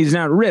string bean. He's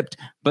not ripped.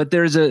 But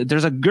there's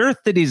a girth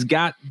that he's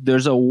got.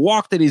 There's a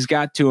walk that he's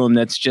got to him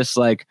that's just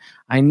like,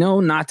 I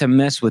know not to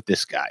mess with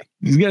this guy.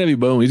 He's got heavy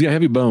bones. He's got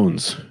heavy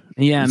bones.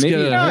 Yeah, maybe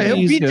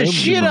he'll beat the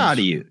shit out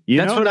of you.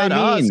 That's what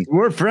I mean.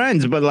 We're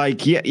friends, but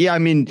like, yeah. I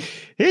mean,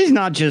 he's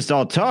not just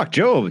all talk.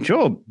 Joe.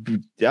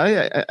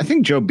 I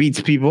think Joe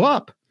beats people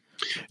up.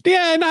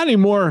 Yeah, not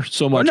anymore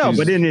so much. No,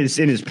 but in his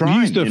prime, he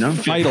used to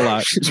fight a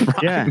lot.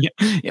 Yeah.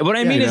 What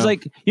I mean is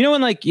like,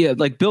 when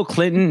like Bill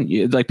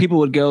Clinton, like people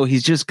would go,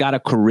 he's just got a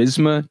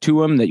charisma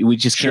to him that we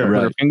just can't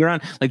put our finger on.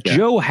 Like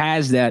Joe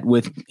has that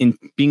with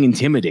being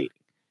intimidating.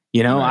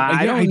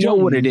 I don't know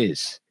what it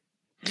is.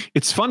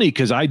 It's funny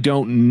because I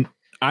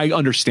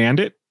understand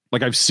it.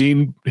 Like I've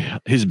seen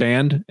his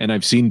band and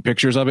I've seen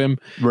pictures of him.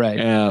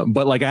 Right.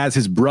 But like as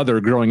his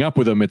brother growing up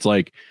with him, it's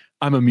like,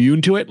 I'm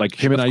immune to it. Like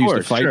him and I used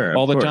to fight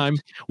all the time.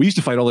 We used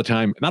to fight all the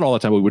time. Not all the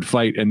time, we would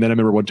fight. And then I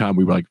remember one time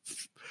we were like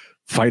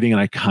fighting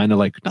and I kind of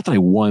like, not that I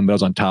won, but I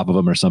was on top of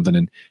him or something.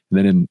 And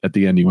then at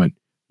the end he went,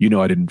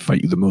 I didn't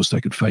fight you the most I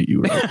could fight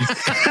you. Right?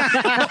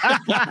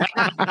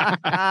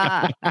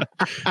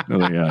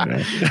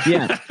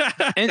 Yeah.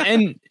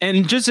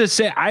 And just to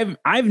say,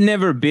 I've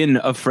never been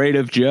afraid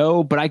of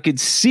Joe, but I could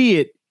see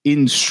it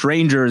in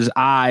strangers'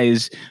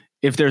 eyes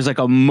if there's like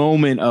a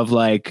moment of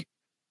like,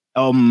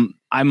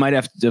 I might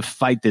have to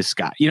fight this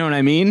guy. You know what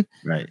I mean?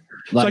 Right.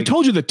 Like, so I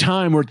told you the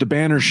time we're at the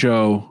Banner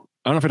show.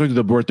 I don't know if I told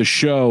you we're at the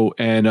show,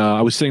 and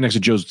I was standing next to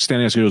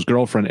Joe's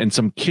girlfriend, and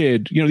some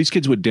kid. These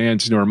kids would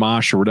dance, or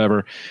mosh or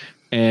whatever.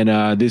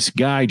 And this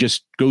guy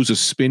just goes to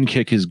spin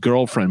kick his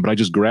girlfriend, but I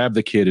just grabbed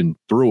the kid and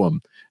threw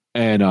him.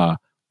 And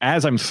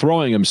as I'm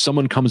throwing him,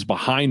 someone comes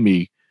behind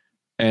me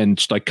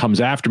and like comes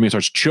after me and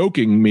starts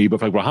choking me,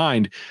 but like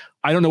behind.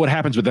 I don't know what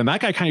happens, but then that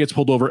guy kind of gets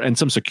pulled over, and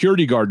some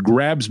security guard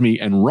grabs me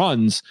and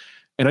runs.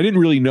 and I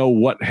didn't really know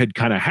what had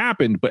kind of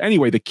happened. But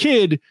anyway, the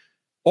kid,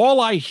 all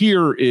I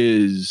hear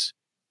is,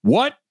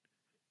 what?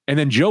 And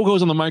then Joe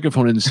goes on the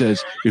microphone and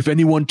says, if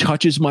anyone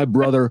touches my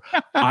brother,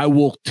 I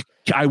will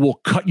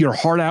cut your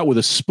heart out with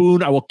a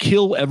spoon. I will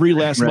kill every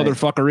last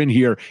motherfucker in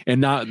here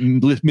and not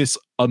miss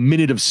a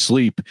minute of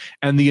sleep.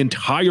 And the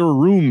entire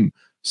room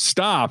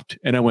stopped.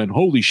 And I went,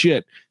 holy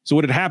shit. So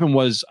what had happened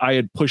was I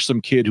had pushed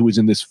some kid who was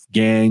in this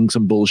gang,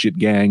 some bullshit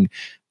gang,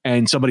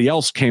 and somebody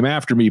else came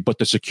after me. But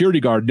the security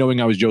guard, knowing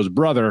I was Joe's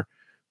brother,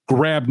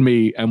 grabbed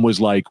me and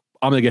was like,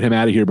 I'm going to get him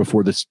out of here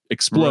before this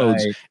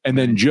explodes. Right. And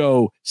then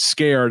Joe,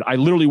 scared, I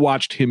literally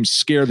watched him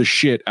scare the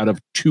shit out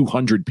of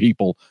 200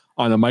 people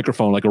on the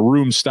microphone. Like a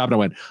room stopped. And I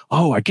went,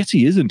 oh, I guess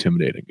he is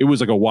intimidating. It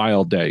was like a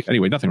wild day.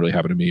 Anyway, nothing really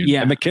happened to me.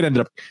 And the kid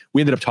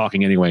we ended up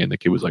talking anyway. And the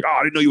kid was like, oh,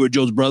 I didn't know you were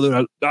Joe's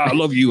brother. I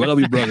love you. I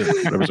love you, brother.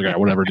 I was like,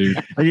 whatever, dude.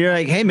 And you're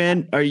like, hey,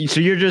 man, so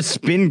you're just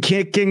spin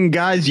kicking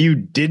guys you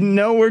didn't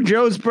know were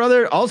Joe's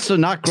brother? Also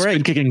not great.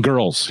 Spin kicking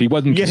girls. He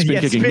wasn't spin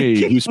kicking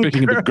me. He was spin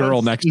kicking the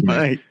girl next to me.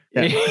 Right.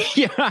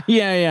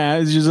 Yeah.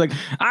 It's just like,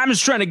 I'm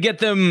just trying to get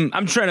them.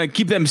 I'm trying to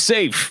keep them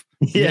safe.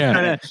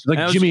 Yeah.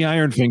 Like Jimmy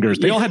Iron Fingers.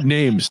 They all had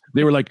names.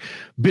 They were like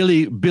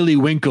Billy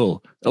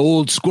Winkle,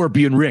 old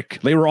Scorpion Rick.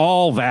 They were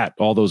all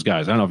those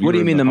guys. I don't know if you What do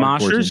you mean, the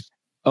moshers?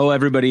 Oh,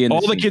 everybody in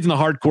all the kids in the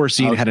hardcore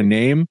scene had a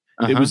name.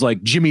 It was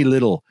like Jimmy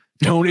Little.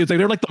 Tony. It's like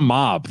they're like the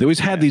mob. They always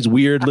had these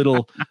weird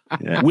little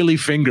Willy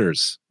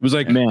Fingers. It was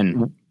like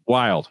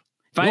wild.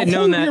 If I had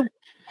known that.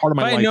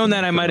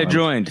 I might have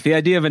joined. The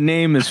idea of a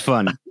name is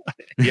fun.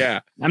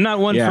 Yeah, I'm not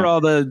one for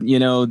all the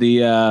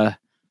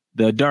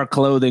the dark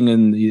clothing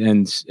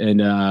and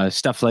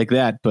stuff like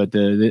that. But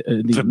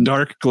the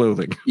dark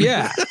clothing.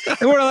 Yeah,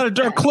 I wear a lot of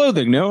dark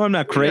clothing. No, I'm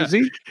not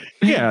crazy.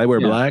 Yeah, I wear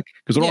black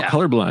because we're all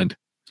colorblind.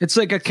 It's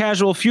like a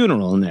casual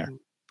funeral in there.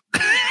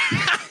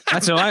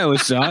 That's how I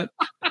always saw it.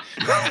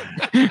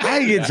 I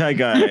think it's like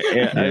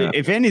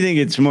if anything,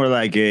 it's more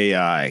like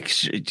a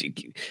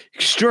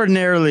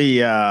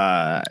extraordinarily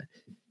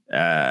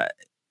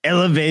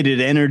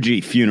elevated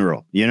energy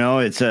funeral. You know,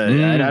 it's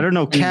I don't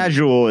know.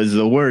 Casual is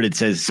the word. It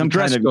says some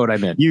dress kind of code. I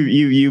meant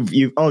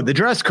you. Oh, the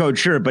dress code,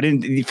 sure, but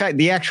in fact,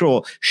 the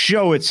actual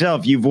show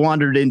itself, you've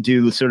wandered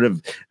into sort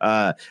of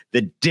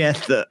the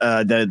death,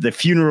 the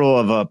funeral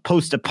of a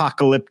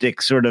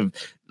post-apocalyptic sort of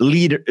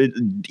leader,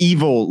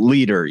 evil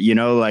leader. You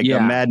know, like a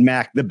Mad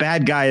Max, the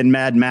bad guy in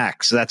Mad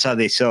Max. That's how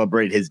they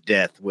celebrate his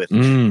death with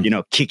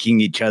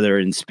kicking each other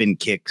and spin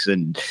kicks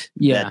and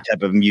that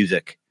type of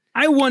music.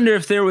 I wonder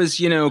if there was,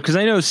 because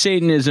I know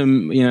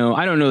Satanism,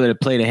 I don't know that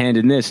it played a hand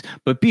in this,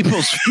 but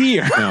people's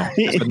fear. No,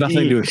 it's got nothing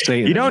to do with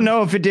Satanism. You don't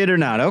know if it did or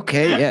not.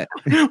 Okay, yeah.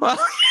 Well,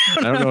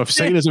 I don't know if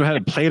Satanism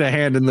had played a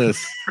hand in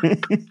this.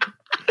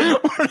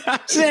 What I'm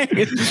saying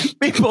is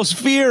people's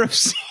fear of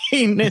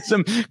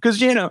Satanism,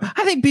 because,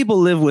 I think people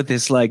live with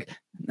this, like,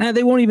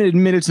 they won't even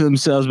admit it to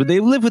themselves, but they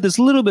live with this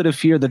little bit of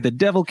fear that the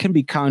devil can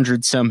be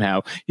conjured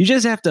somehow. You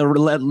just have to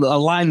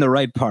align the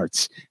right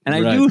parts. And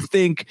I do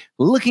think,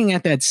 looking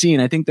at that scene,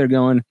 I think they're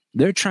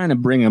trying to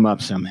bring him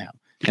up somehow.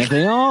 And if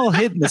they all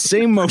hit the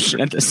same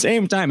motion at the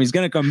same time, he's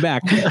going to come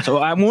back. So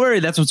I'm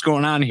worried that's what's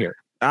going on here.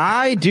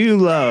 I do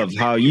love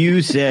how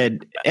you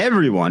said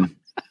everyone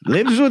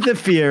lives with the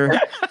fear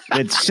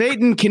that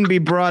Satan can be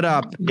brought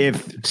up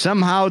if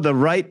somehow the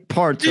right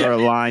parts are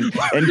aligned.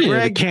 And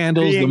Greg, the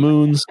candles, the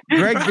moons.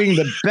 Greg, being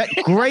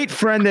the great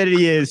friend that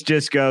he is,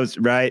 just goes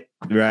right.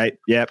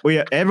 Yep.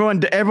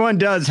 Everyone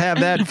does have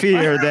that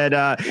fear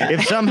that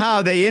if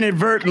somehow they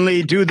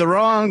inadvertently do the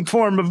wrong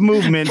form of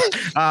movement,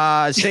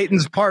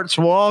 Satan's parts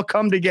will all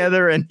come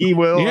together and he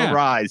will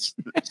arise.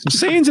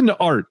 Satan's into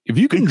art. If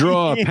you can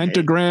draw a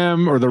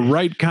pentagram or the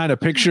right kind of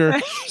picture,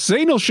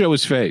 Satan will show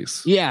his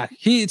face. Yeah.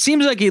 It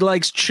seems like he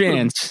likes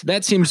chants.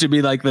 That seems to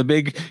be like the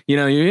big, you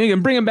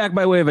can bring him back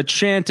by way of a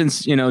chant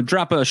and,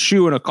 drop a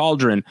shoe in a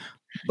cauldron.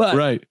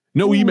 But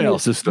no email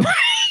system.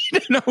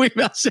 No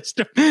email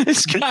system.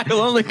 This guy will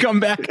only come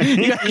back.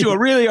 You got to do a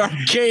really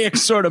archaic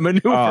sort of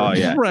maneuver. Oh,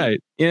 yeah.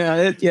 Right.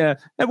 Yeah.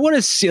 What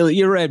a silly,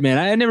 you're right, man.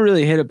 I never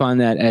really hit upon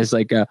that as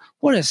like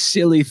what a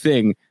silly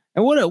thing.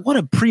 And what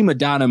a prima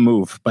donna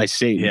move by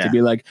Satan to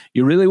be like,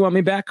 you really want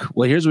me back?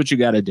 Well, here's what you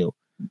got to do.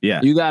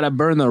 Yeah. You got to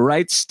burn the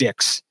right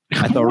sticks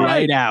at the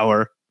right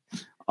hour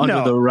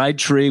under the right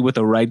tree with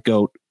the right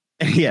goat.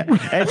 Yeah.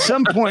 At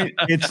some point,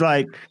 it's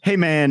like, hey,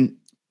 man,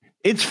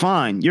 it's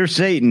fine. You're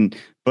Satan,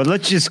 but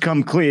let's just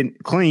come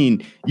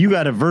clean. You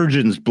got a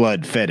virgin's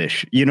blood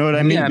fetish. You know what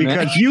I mean? Yeah,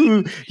 because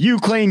you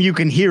claim you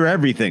can hear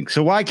everything.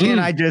 So why can't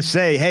I just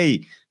say,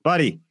 hey,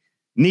 buddy,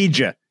 need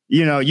you?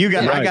 You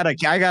got. I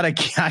gotta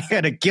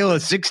kill a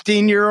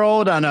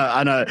 16-year-old on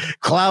a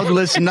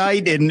cloudless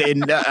night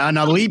on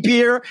a leap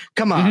year.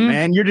 Come on,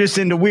 man, you're just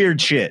into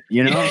weird shit.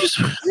 I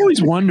always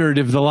wondered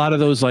if a lot of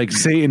those like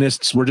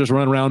Satanists were just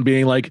running around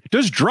being like,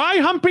 "Does dry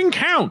humping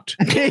count?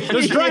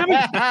 Does dry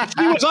humping?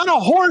 She was on a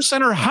horse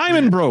and her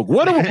hymen broke.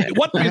 What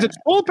is it?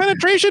 Full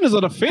penetration? Is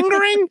it a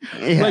fingering?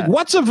 Yeah. Like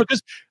what's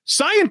because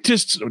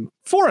scientists?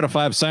 4 out of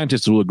 5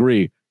 scientists will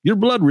agree. Your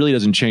blood really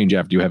doesn't change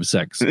after you have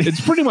sex. It's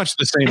pretty much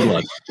the same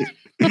blood.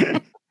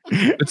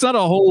 It's not a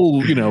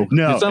whole, No, it's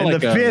not and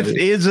like the fifth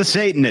is a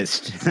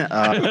Satanist.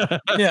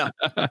 Yeah.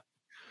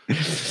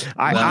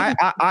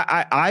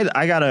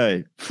 I got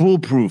a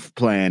foolproof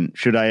plan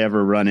should I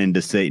ever run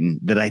into Satan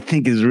that I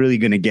think is really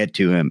going to get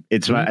to him.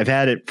 I've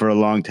had it for a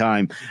long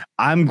time.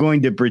 I'm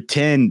going to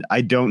pretend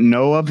I don't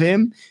know of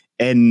him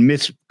and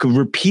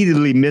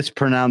repeatedly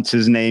mispronounce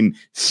his name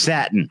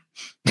Satin.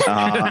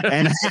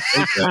 And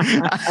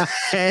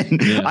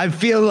I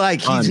feel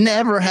like he's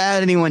never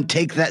had anyone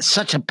take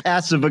such a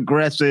passive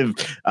aggressive,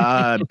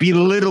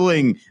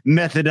 belittling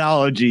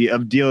methodology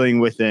of dealing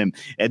with him,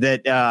 and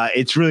that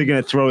it's really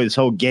going to throw his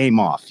whole game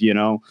off.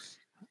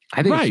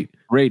 I think it's a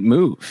great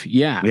move.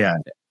 Yeah.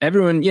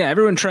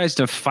 Everyone tries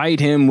to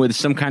fight him with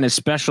some kind of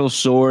special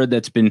sword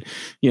that's been,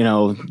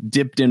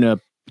 dipped in a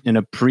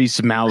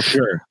priest's mouth.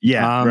 Sure.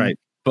 Yeah. Right.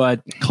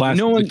 But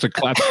it's a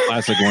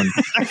classic one.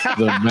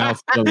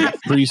 The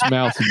priest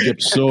mouth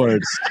dipped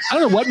sword. I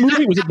don't know what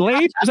movie was it.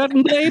 Blade? Was that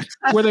in Blade?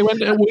 Where they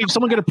went?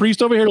 Someone get a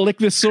priest over here to lick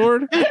this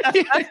sword.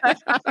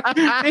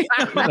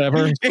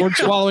 Whatever. Sword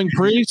swallowing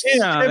priest.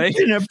 Yeah,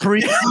 in a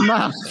priest's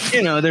mouth.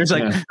 There's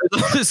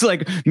this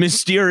like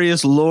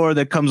mysterious lore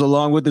that comes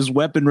along with this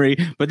weaponry,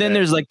 but then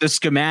there's like the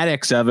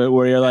schematics of it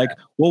where you're like,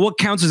 well, what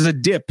counts as a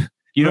dip?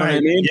 You know what I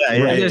mean?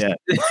 Yeah.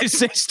 They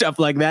say stuff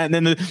like that,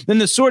 and then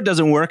the sword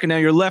doesn't work, and now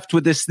you're left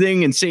with this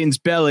thing in Satan's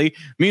belly.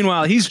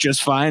 Meanwhile, he's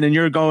just fine, and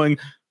you're going,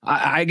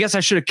 I guess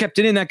I should have kept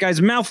it in that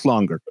guy's mouth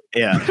longer.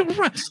 Yeah.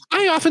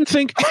 I often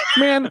think,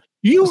 man,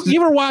 you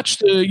ever watched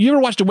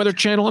the Weather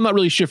Channel? I'm not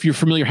really sure if you're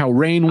familiar how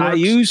rain works. I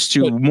used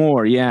to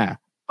more, yeah.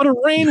 But a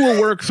rain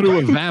will work through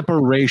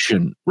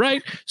evaporation,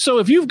 right? So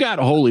if you've got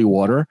holy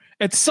water,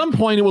 at some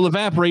point it will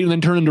evaporate and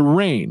then turn into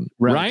rain,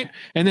 right?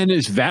 And then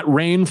as that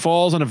rain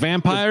falls on a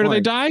vampire, do they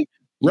die?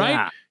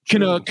 Right?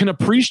 Yeah, can a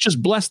priest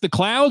just bless the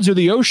clouds or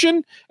the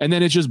ocean, and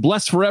then it's just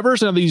blessed forever?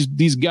 So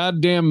these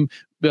goddamn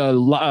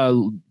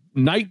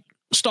night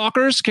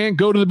stalkers can't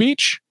go to the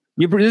beach?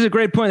 This is a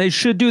great point. They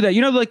should do that.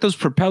 Like those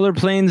propeller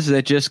planes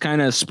that just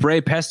kind of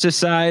spray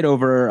pesticide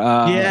over.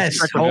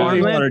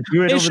 Holy water.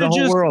 Do it they over should the whole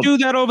just world. Do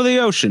that over the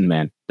ocean,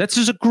 man. That's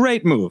just a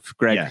great move,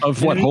 Greg. Yeah.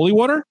 Of what? Holy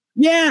water?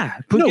 Yeah.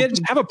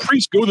 Just have a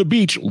priest go to the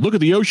beach, look at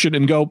the ocean,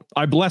 and go,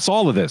 I bless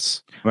all of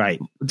this. Right.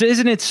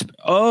 Isn't it?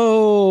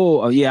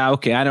 Oh, yeah.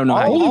 Okay. I don't know.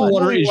 Holy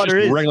water is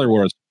just regular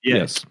water.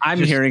 Yes.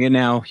 I'm hearing it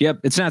now. Yep.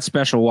 It's not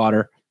special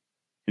water.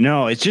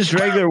 No, it's just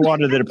regular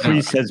water that a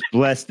priest has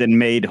blessed and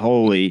made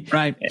holy.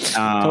 Right.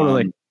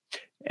 Totally.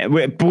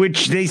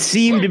 Which they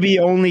seem to be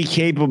only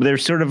capable. They're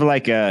sort of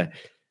like a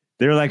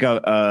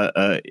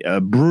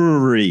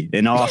brewery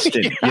in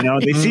Austin.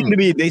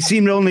 They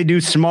seem to only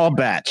do small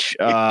batch.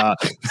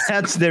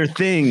 That's their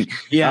thing.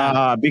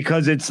 Yeah.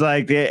 Because it's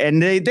like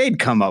they'd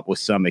come up with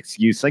some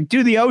excuse like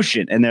do the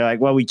ocean, and they're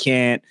like, well, we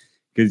can't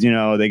because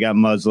they got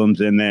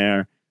Muslims in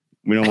there.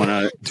 We don't want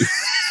to.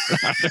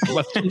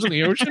 Muslims in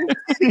the ocean?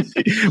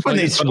 When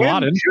they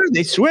swim, sure,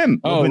 they swim.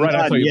 Oh,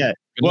 right. Yeah.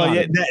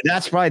 Well,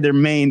 that's probably their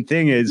main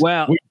thing is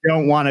we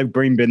don't want to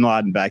bring Bin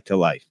Laden back to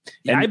life.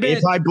 And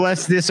if I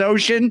bless this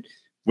ocean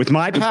with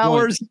my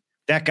powers,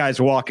 that guy's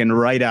walking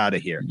right out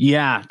of here.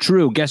 Yeah,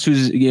 true. Guess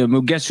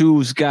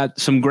who's got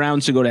some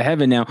grounds to go to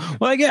heaven now?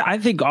 Well, I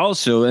think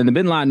also, and the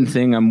Bin Laden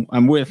thing,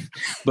 I'm with,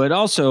 but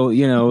also,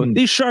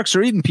 these sharks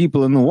are eating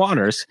people in the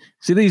waters.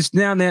 See, these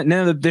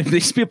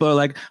people are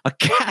like a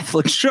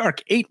Catholic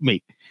shark ate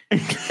me,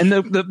 and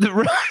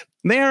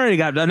they already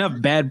got enough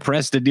bad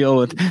press to deal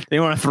with. They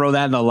want to throw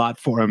that in the lot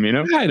for him,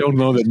 I don't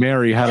know that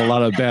Mary had a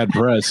lot of bad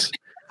press.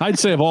 I'd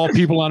say of all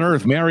people on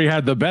earth, Mary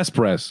had the best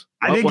press.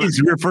 I think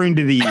he's referring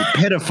to the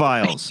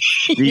pedophiles,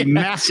 the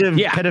massive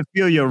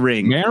pedophilia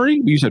ring. Mary?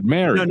 You said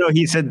Mary. No,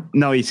 he said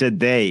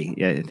they.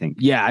 Yeah, I think.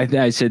 Yeah,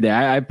 I said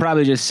that. I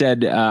probably just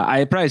said,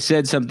 I probably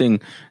said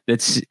something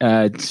that's,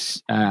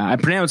 I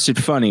pronounced it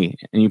funny,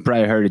 and you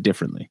probably heard it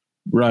differently.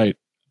 Right.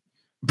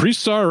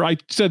 Priests I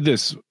said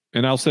this,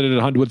 and I'll say it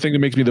 100. The thing that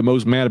makes me the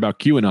most mad about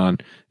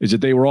QAnon is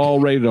that they were all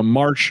ready to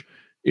march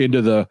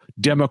into the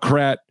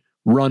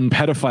Democrat-run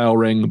pedophile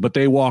ring, but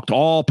they walked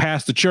all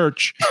past the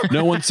church.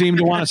 No one seemed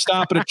to want to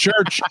stop at a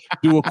church,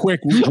 do a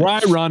quick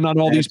dry run on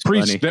all these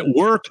priests that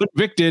were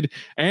convicted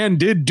and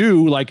did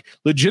do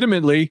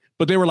legitimately,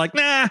 but they were like,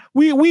 nah,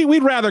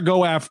 we'd rather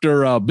go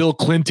after Bill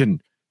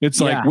Clinton. It's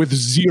with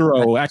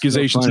zero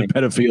accusations of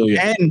pedophilia.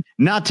 And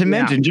not to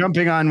mention,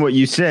 jumping on what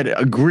you said,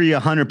 agree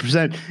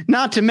 100%,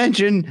 not to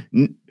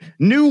mention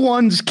new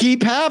ones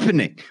keep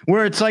happening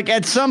where it's like,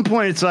 at some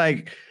point it's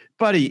like,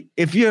 buddy,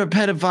 if you're a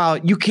pedophile,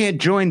 you can't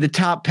join the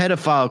top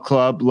pedophile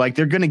club. Like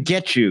they're going to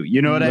get you.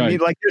 You know what I mean?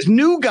 Like there's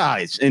new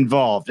guys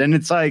involved and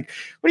it's like,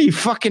 what are you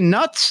fucking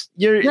nuts?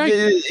 You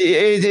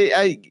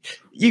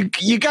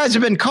guys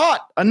have been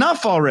caught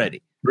enough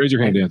already. Raise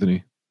your hand,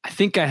 Anthony. I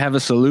think I have a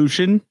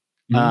solution.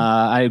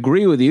 I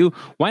agree with you.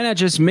 Why not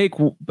just make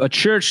a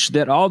church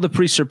that all the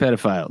priests are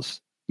pedophiles?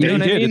 You know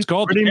what I mean? It's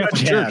called the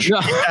Catholic Church.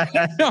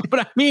 No,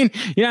 but I mean,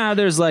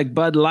 there's like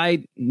Bud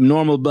Light,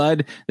 normal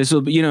Bud. This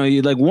will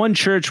be, like one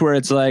church where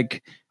it's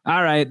like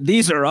All right,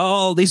 these are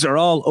all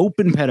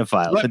open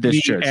pedophiles Let at this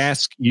me church.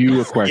 ask you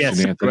a question, Yes,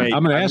 Anthony. great.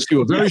 I'm going to ask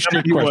you a very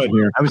strict question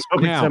here. I was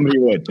hoping Now, somebody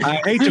would. I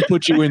hate to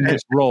put you in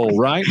this role,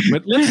 right?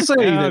 But let's say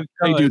that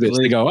they do this.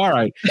 They go, all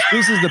right,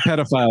 this is the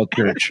pedophile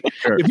church.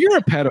 Sure. If you're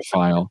a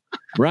pedophile,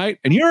 right,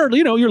 and you're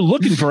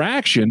looking for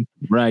action,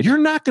 Right. you're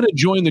not going to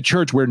join the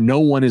church where no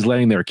one is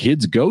letting their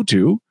kids go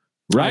to,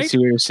 I right? see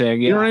what you're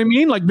saying. Yeah. You know what I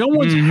mean? Like no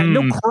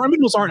Mhm.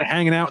 criminals aren't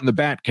hanging out in the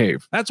Bat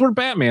Cave. That's where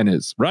Batman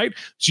is, right?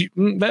 So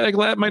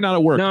that might not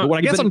have worked. No, but what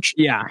I guess but-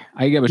 yeah,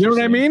 I get what you know you're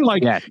what I saying. mean?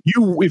 Like Yeah.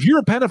 if you're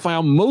a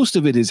pedophile, most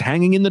of it is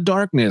hanging in the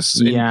darkness.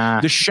 And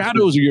Yeah. the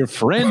shadows are your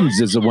friends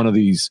as one of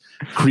these,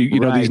 these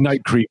Right.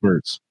 night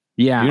creepers.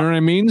 Yeah. You know what I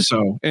mean?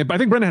 So, I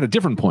think Brendan had a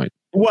different point.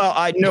 Well,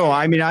 I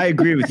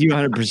agree with you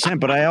 100%,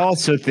 but I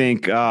also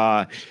think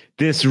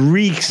this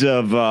reeks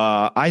of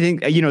I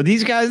think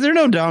these guys, they're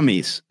no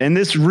dummies. And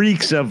this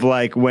reeks of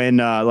like when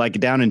like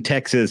down in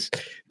Texas,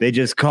 they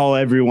just call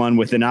everyone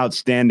with an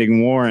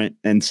outstanding warrant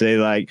and say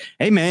like,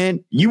 "Hey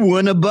man, you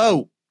won a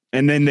boat."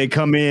 And then they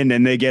come in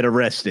and they get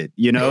arrested,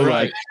 Right.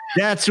 like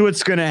that's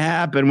what's going to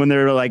happen when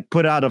they're like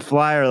put out a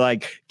flyer.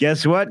 Like,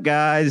 guess what,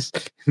 guys?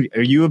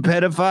 Are you a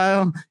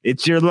pedophile?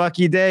 It's your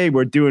lucky day.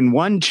 We're doing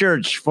one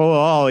church full of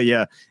all of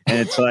you. And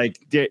it's like,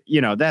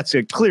 that's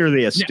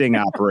clearly a sting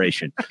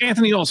operation.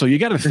 Anthony, also, you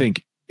got to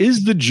think,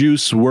 is the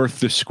juice worth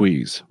the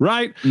squeeze,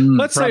 right?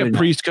 Let's say a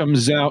priest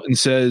comes out and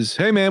says,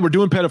 "Hey, man, we're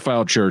doing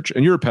pedophile church,"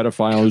 and you're a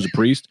pedophile who's a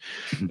priest,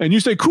 and you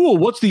say, "Cool,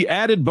 what's the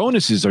added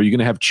bonuses? Are you going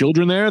to have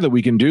children there that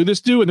we can do this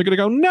to?" And they're going to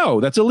go,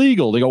 "No, that's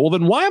illegal." They go, "Well,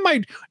 then why am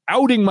I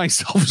outing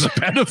myself as a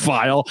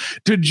pedophile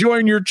to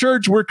join your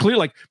church? We're clear.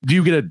 Like, do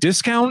you get a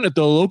discount at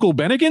the local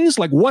Bennigan's?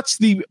 Like, what's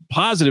the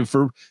positive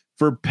for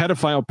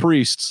pedophile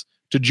priests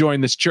to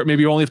join this church?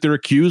 Maybe only if they're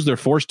accused, they're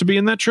forced to be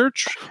in that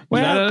church."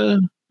 Well,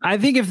 I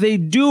think if they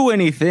do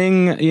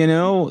anything,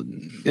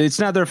 it's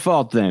not their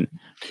fault then,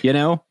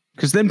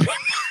 because then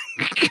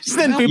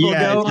people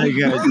go.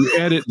 You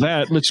edit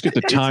that. Let's get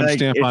the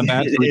timestamp on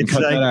that. So we can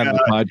cut that out of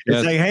the podcast.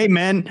 It's like, hey,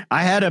 man,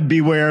 I had a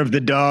 "Beware of the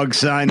Dog"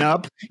 sign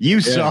up.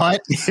 You saw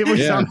it. It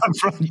was on the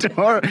front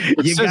door.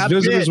 It says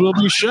visitors will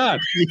be shot.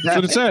 That's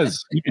what it says.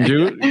 You can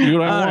do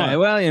what I All want. right,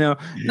 well,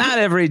 not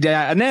every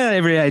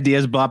idea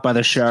is bought by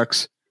the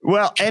sharks.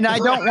 Well, and I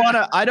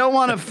don't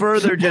want to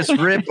further just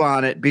rip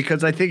on it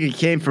because I think it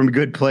came from a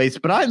good place.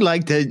 But I'd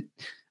like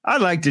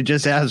to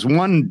just ask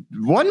one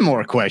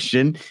more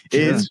question: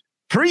 Is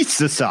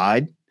priests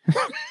aside,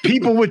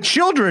 people with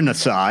children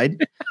aside,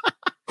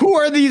 who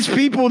are these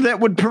people that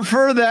would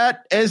prefer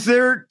that as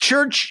their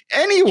church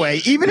anyway?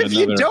 Even if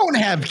you don't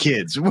have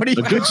kids, what do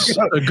you? A good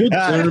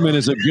sermon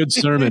is a good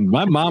sermon.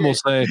 My mom will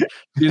say,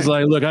 she's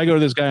like, "Look, I go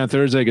to this guy on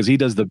Thursday because he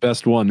does the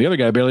best one. The other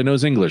guy barely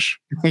knows English."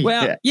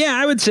 Well, yeah,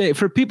 I would say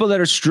for people that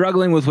are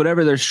struggling with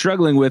whatever they're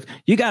struggling with,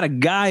 you got a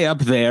guy up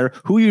there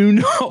who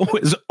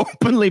is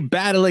openly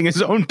battling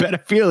his own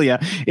pedophilia.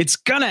 It's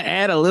gonna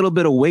add a little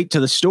bit of weight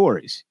to the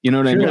stories. You know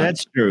what I mean?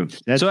 That's true.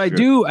 So I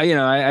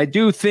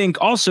do think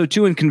also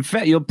too in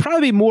you'll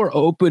probably be more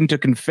open to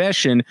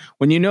confession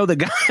when you know the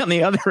guy on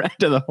the other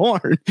end of the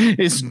horn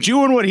is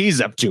doing what he's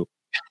up to.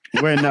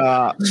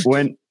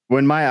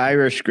 When my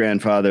Irish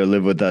grandfather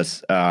lived with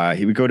us,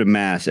 he would go to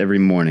mass every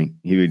morning.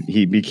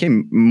 He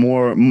became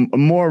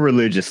more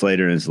religious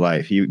later in his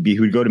life. He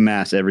would go to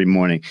mass every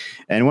morning.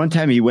 And one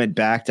time he went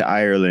back to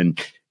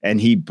Ireland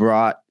and he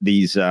brought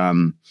these.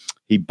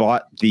 He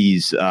bought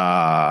these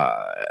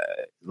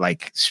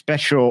like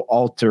special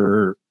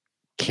altar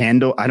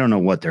candle. I don't know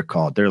what they're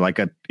called. They're like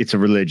it's a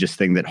religious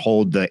thing that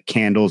hold the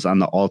candles on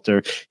the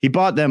altar. He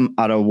bought them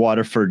out of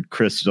Waterford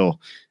Crystal.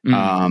 He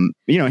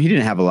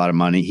didn't have a lot of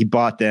money. He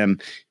bought them,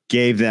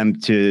 gave them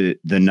to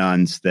the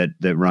nuns that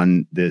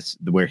run this,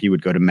 where he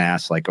would go to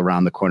mass, like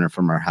around the corner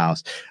from our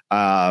house.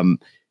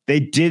 They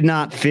did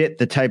not fit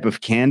the type of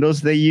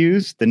candles they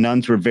use. The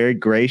nuns were very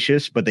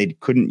gracious, but they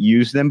couldn't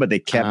use them, but they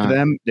kept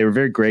them. They were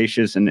very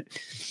gracious,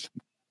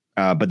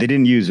 but they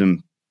didn't use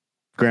them.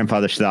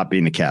 Grandfather stopped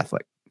being a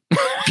Catholic.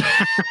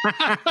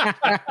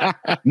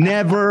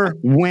 Never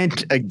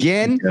went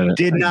again.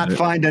 Did not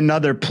find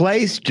another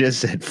place.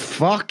 Just said,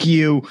 "Fuck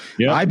you.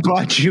 Yep. I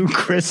bought you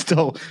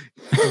crystal.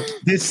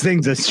 This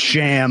thing's a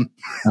sham.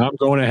 I'm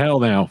going to hell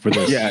now for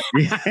this." Yeah.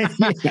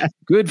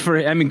 Good for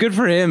him.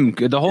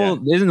 Isn't the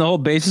whole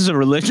basis of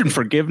religion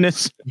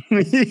forgiveness?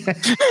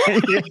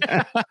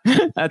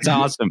 That's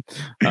awesome.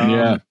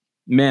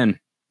 Man.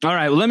 All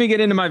right. Well, let me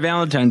get into my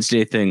Valentine's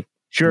Day thing.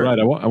 Sure. Right.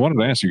 I wanted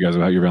to ask you guys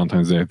about your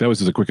Valentine's Day. That was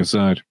just a quick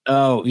aside.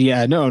 Oh,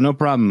 yeah. No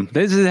problem.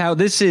 This is how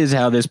this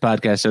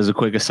podcast does a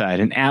quick aside.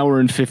 An hour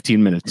and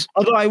 15 minutes.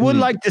 Although I would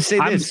like to say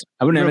this.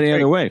 I wouldn't have it any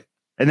other way.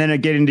 And then I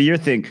get into your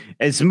thing.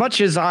 As much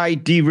as I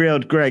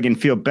derailed Greg and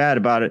feel bad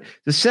about it,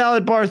 the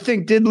salad bar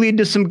thing did lead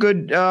to some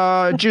good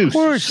juice. Of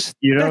course.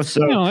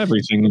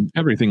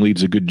 Everything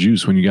leads to good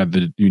juice when you got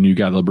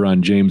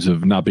LeBron James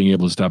of not being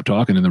able to stop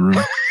talking in the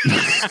room.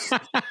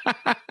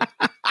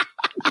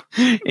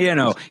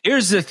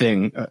 Here's the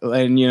thing,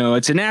 and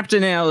it's an apt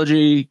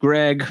analogy,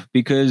 Greg,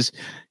 because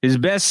his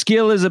best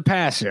skill is a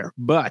passer,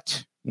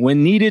 but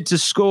when needed to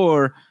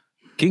score,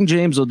 King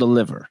James will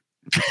deliver.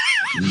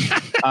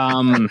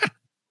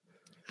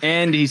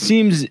 And he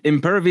seems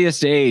impervious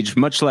to age,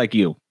 much like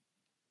you.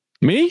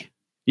 Me?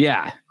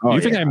 Yeah.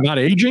 You think I'm not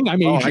aging?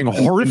 I'm aging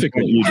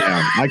horrifically. You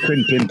down. I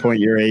couldn't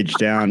pinpoint your age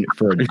down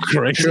for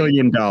 $1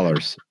 trillion.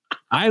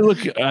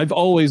 I've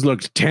always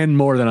looked 10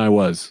 more than I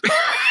was.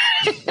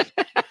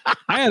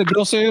 I had a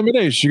girl say the other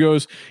day, she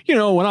goes,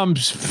 when I'm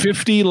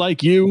 50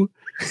 like you,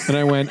 and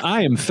I went,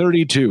 I am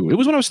 32. It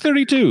was when I was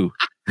 32.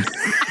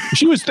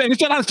 She was like an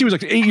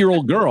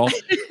 8-year-old girl.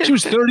 She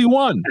was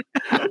 31.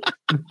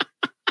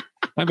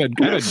 I've had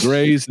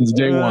grays since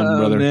day one,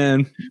 brother.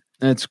 Man,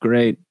 that's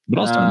great. But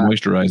I'll start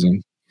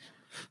moisturizing.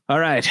 All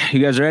right. You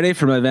guys ready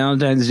for my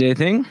Valentine's Day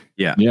thing?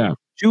 Yeah.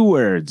 2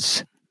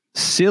 words.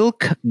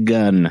 Silk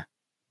gun.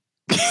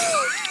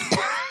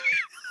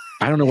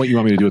 I don't know what you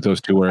want me to do with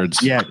those 2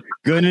 words. Yeah.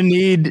 Gonna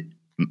need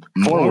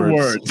more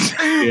words.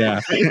 Yeah.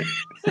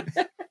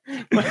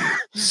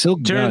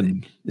 Silk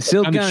gun.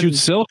 Silk gun. To shoot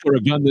silk, or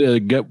a gun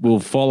that will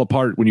fall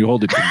apart when you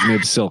hold it because it's made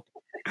of silk?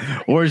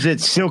 Or is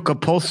it silk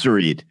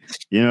upholsteried?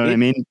 You know what I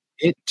mean?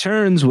 It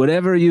turns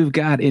whatever you've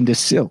got into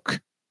silk.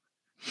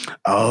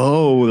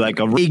 Oh, like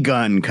a ray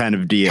gun kind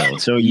of deal.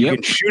 So you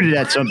can shoot it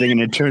at something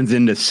and it turns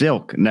into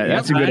silk.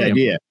 That's a good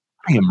idea.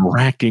 I am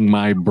racking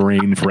my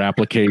brain for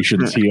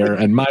applications here.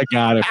 And my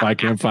God, if I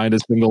can't find a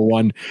single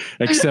one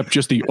except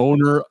just the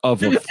owner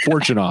of a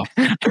fortune off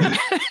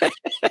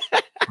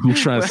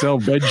who's trying to sell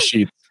bed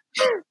sheets.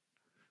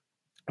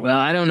 Well,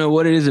 I don't know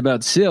what it is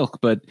about silk,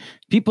 but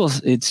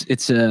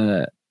it's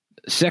a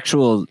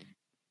sexual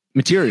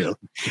material.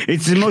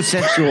 It's the most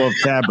sexual of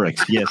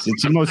fabrics. Yes,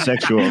 it's the most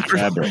sexual of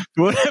fabric.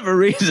 For whatever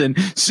reason,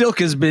 silk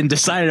has been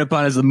decided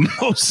upon as the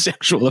most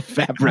sexual of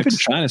fabrics. I've been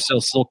trying to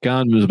sell silk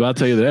condoms. I was about to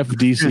tell you the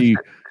FDC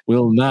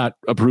will not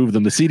approve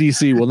them. The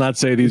CDC will not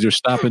say these are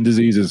stopping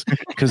diseases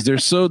because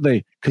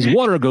because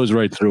water goes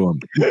right through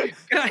them.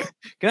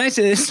 Can I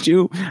say this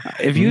too?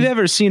 If you've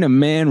ever seen a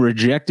man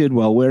rejected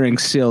while wearing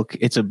silk,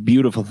 it's a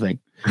beautiful thing.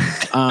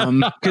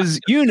 Because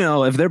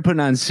if they're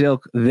putting on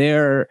silk,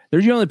 they're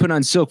only putting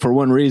on silk for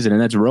one reason, and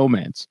that's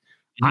romance.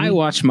 Mm-hmm. I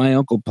watched my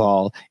Uncle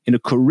Paul in a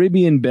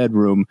Caribbean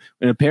bedroom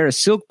in a pair of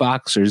silk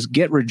boxers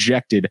get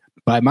rejected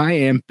by my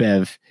Aunt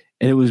Bev,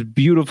 and it was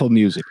beautiful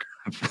music.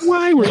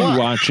 Why were you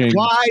watching?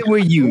 Why were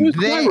you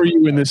there? Why were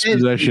you in this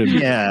position?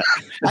 Yeah.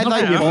 I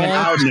thought you were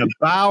out and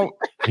about.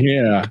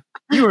 Yeah.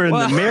 You were in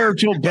the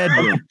marital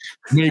bedroom.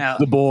 Make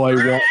the boy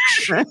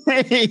watch.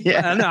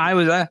 Yeah. No, I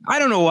was. I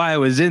don't know why I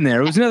was in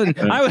there. It was nothing.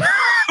 I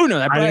didn't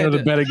know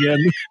the bed again.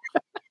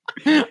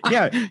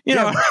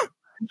 Yeah.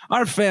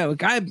 Our family.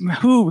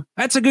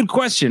 That's a good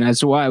question as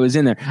to why I was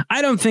in there.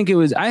 I don't think it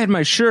was. I had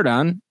my shirt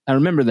on. I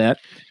remember that.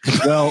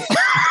 Well,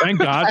 thank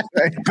God.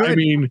 Good. I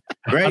mean,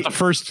 Great. not the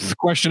first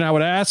question I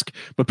would ask,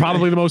 but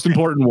probably the most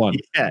important one.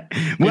 Yeah.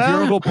 If your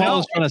Uncle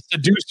Paul is trying to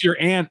seduce your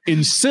aunt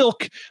in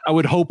silk, I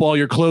would hope all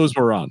your clothes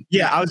were on.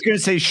 Yeah, I was going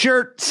to say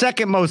shirt,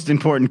 second most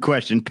important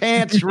question.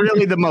 Pants,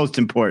 really the most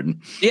important.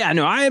 Yeah,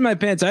 no, I had my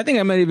pants. I think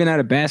I might even had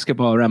a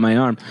basketball around my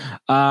arm.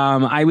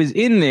 I was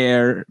in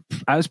there.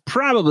 I was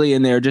probably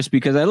in there just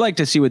because I like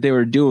to see what they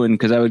were doing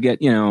because I would get,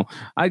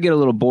 I'd get a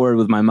little bored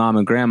with my mom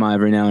and grandma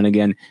every now and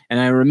again. And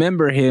I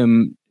remember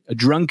him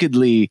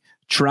drunkenly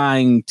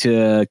trying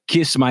to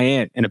kiss my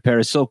aunt in a pair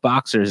of silk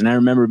boxers. And I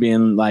remember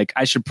being like,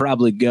 I should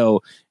probably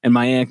go. And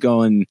my aunt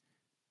going,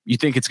 you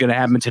think it's going to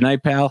happen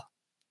tonight, pal?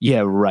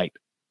 Yeah, right.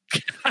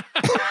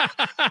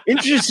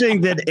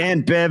 Interesting that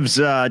Aunt Bev's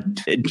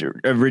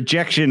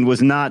rejection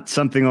was not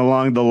something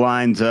along the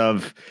lines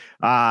of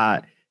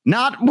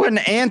not when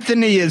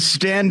Anthony is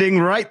standing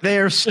right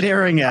there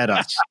staring at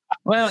us.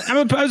 Well,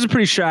 I was a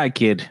pretty shy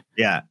kid.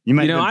 Yeah, you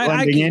might be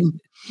blending in.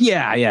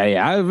 Yeah.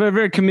 I was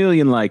very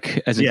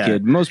chameleon-like as a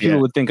kid. Most people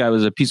would think I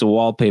was a piece of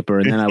wallpaper,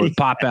 and then I would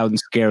pop out and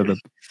scare them.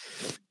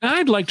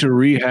 I'd like to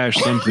rehash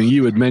something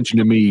you had mentioned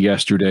to me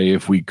yesterday,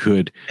 if we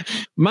could.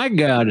 My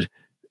God,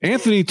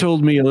 Anthony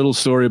told me a little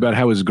story about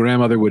how his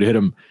grandmother would hit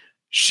him.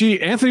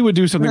 Anthony would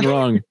do something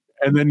wrong,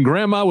 and then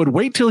Grandma would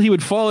wait till he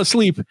would fall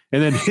asleep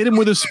and then hit him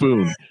with a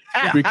spoon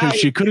because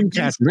she couldn't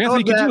catch him.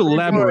 Anthony, could you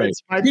elaborate?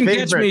 You can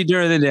catch me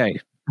during the day.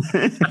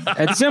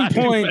 At some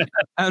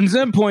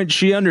point,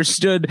 she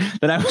understood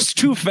that I was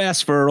too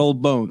fast for her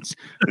old bones,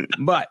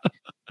 but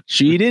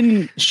she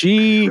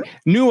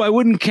knew I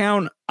wouldn't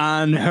count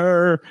on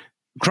her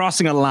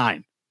crossing a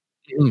line.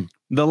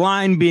 The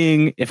line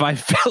being, if I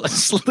fell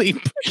asleep,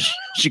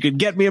 she could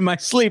get me in my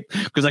sleep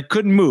because I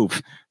couldn't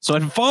move. So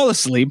I'd fall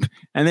asleep,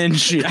 and then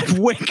I'd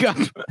wake up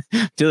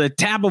to the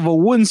tap of a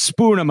wooden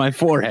spoon on my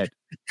forehead.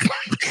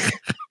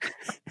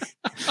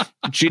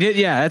 She did,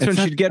 that's when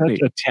she'd get me.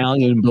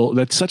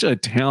 That's such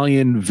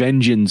Italian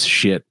vengeance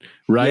shit,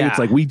 right? Yeah. It's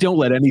like we don't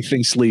let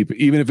anything sleep,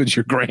 even if it's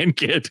your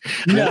grandkid.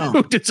 No,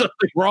 who did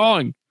something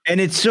wrong. And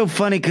it's so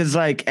funny because,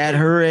 like, at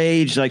her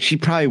age, like, she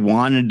probably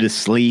wanted to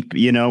sleep,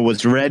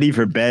 was ready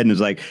for bed and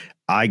was like,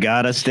 I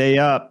gotta stay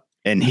up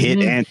and hit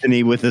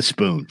Anthony with a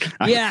spoon.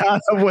 I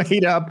gotta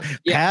wait up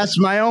past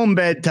my own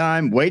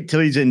bedtime, wait till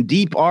he's in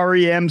deep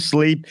REM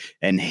sleep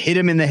and hit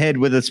him in the head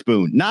with a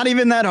spoon. Not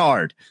even that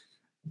hard.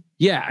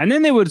 Yeah, and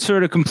then they would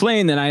sort of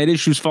complain that I had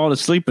issues falling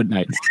asleep at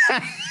night.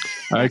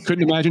 I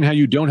couldn't imagine how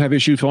you don't have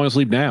issues falling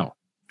asleep now.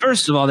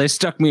 First of all, they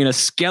stuck me in a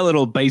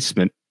skeletal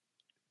basement.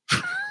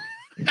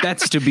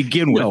 That's to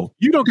begin with. No,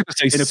 you don't get to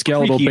say In a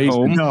skeletal creaky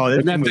basement. home. No,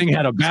 And that thing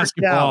had a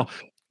basketball.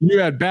 You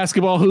had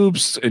basketball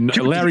hoops and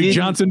Larry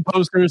Johnson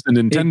posters and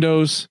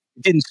Nintendos.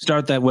 It didn't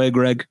start that way,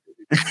 Greg.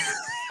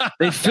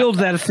 They filled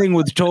that thing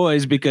with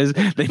toys because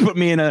they put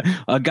me in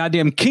a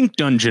goddamn kink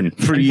dungeon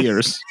for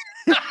years.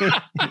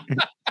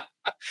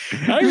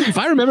 If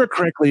I remember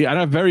correctly, I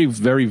have very,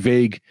 very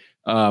vague,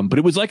 but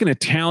it was like an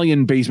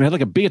Italian basement. It had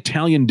like a big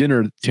Italian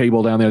dinner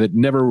table down there that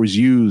never was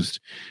used.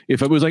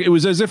 If it was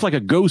as if like a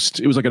ghost.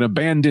 It was like an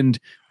abandoned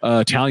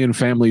Italian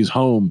family's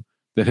home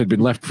that had been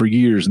left for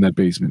years in that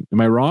basement.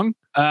 Am I wrong?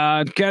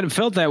 Kind of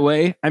felt that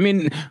way. I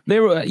mean, they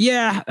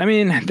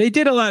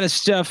did a lot of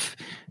stuff.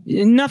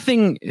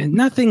 Nothing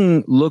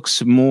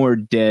looks more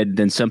dead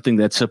than something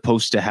that's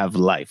supposed to have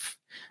life.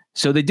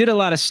 So they did a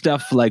lot of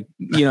stuff like,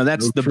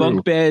 that's the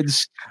bunk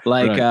beds.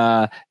 Like,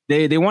 right.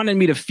 They wanted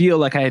me to feel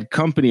like I had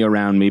company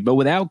around me, but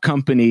without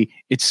company,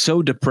 it's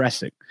so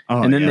depressing.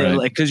 Oh, and then they're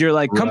like, because you're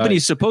like,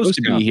 company's supposed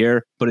to be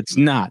here, but it's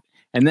not.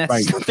 And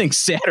that's something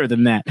sadder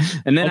than that.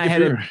 And then I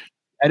had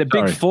a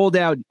big fold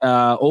out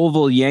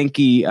oval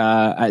Yankee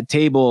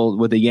table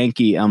with a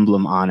Yankee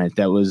emblem on it.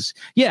 That was,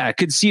 I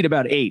could seat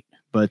about 8,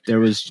 but there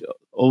was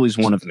always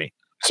one of me.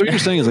 So what you're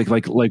saying is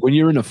like when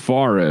you're in a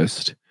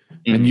forest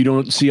and you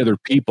don't see other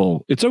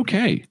people, it's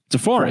okay. It's a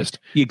forest.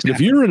 Right. Exactly.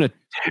 If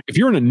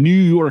you're in a New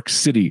York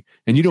City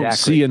and you don't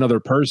see another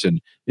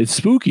person, it's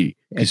spooky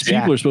because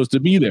people are supposed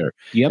to be there.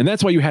 Yep. And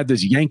that's why you had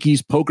this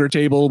Yankees poker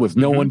table with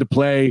no one to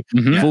play,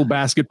 full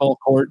basketball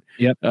court.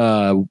 Yep.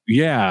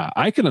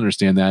 I can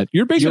understand that.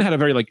 Your basement had a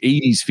very like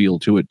 80s feel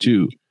to it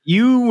too.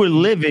 You were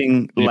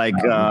living like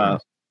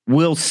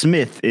Will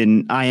Smith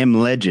in I Am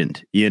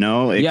Legend,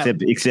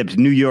 except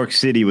New York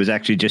City was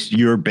actually just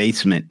your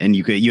basement and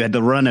you had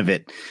the run of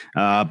it.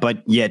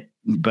 But yet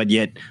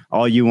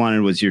all you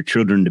wanted was your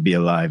children to be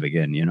alive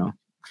again,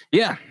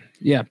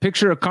 Yeah.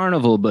 Picture a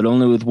carnival, but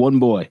only with one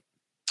boy.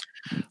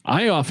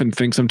 I often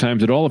think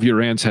sometimes that all of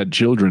your aunts had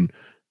children,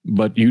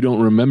 but you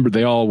don't remember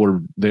they all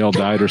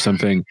died or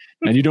something.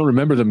 And you don't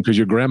remember them because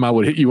your grandma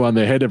would hit you on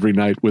the head every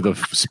night with a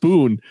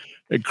spoon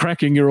and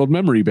cracking your old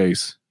memory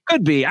base.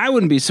 Could be. I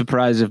wouldn't be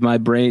surprised if my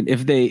brain,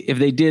 if they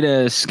did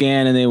a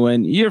scan and they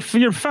went, you're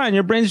fine.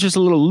 Your brain's just a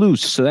little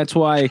loose. So that's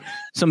why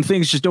some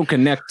things just don't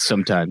connect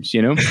sometimes,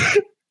 You're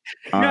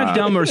not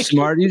dumb or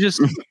smart. You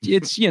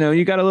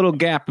got a little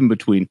gap in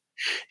between.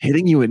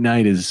 Hitting you at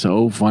night is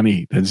so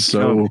funny. That's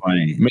so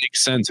funny.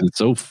 Makes sense. And it's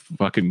so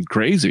fucking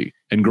crazy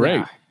and great.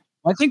 Yeah.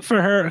 I think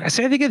for her, I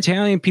think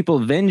Italian people,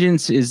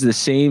 vengeance is the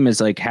same as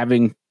like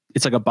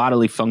it's like a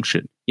bodily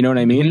function. You know what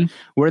I mean? Mm-hmm.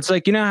 Where it's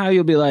like, how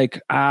you'll be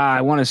like,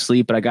 I want to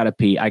sleep, but I gotta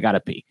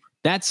pee.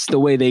 That's the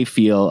way they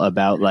feel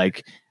about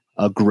like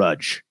a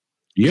grudge.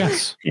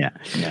 Yes. Yeah.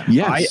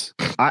 Yes.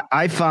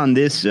 I found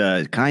this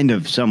kind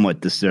of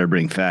somewhat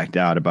disturbing fact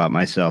out about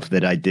myself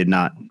that I did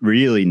not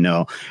really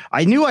know.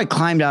 I knew I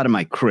climbed out of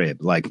my crib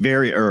like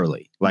very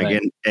early,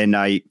 and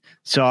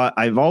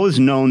I've always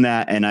known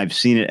that, and I've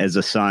seen it as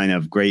a sign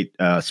of great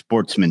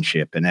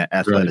sportsmanship and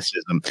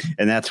athleticism,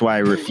 and that's why I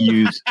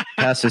refuse.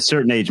 Past a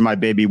certain age, my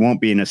baby won't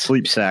be in a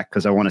sleep sack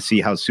because I want to see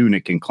how soon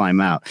it can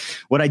climb out.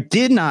 What I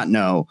did not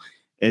know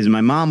is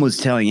my mom was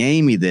telling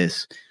Amy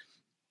this.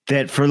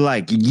 That for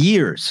like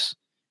years,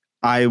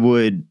 I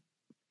would,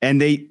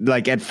 and they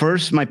like at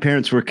first my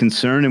parents were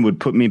concerned and would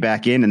put me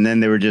back in. And then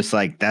they were just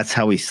like, that's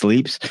how he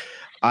sleeps.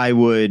 I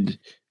would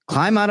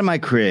climb out of my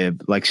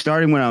crib, like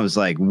starting when I was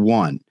like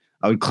 1,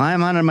 I would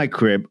climb out of my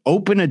crib,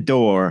 open a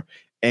door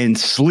and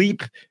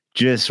sleep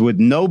just with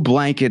no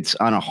blankets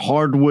on a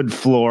hardwood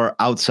floor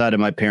outside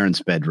of my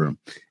parents' bedroom.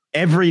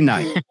 Every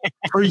night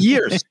for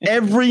years,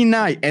 every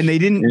night. And they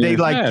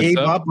gave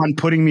up on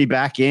putting me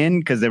back in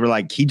because they were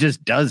like, he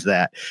just does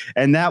that.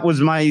 And that was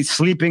my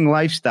sleeping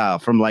lifestyle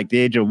from like the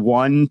age of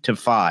 1 to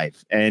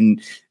 5.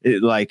 And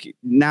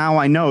now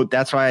I know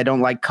that's why I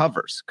don't like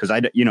covers because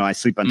I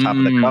sleep on top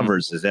of the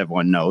covers, as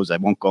everyone knows. I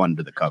won't go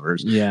under the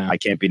covers. Yeah, I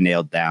can't be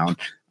nailed down.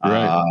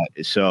 Right.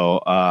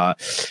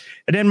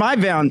 And then my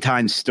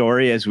Valentine's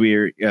story, as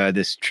we're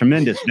this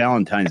tremendous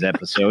Valentine's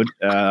episode,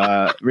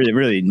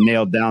 really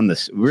nailed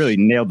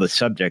the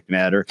subject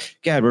matter.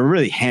 God, we're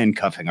really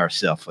handcuffing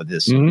ourselves with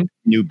this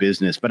new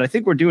business, but I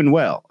think we're doing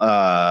well.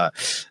 I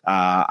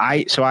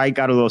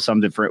got a little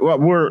something for it. Well,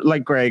 we're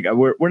like Greg,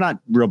 we're not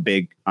real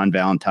big on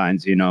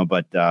Valentine's,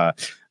 but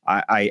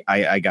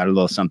I got a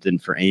little something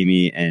for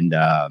Amy and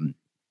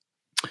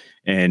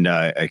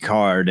a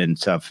card and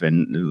stuff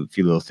and a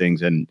few little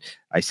things. And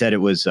I said it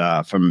was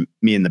from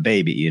me and the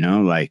baby,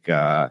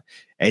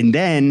 and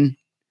then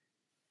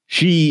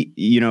she,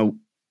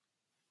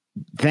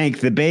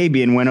 thanked the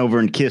baby and went over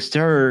and kissed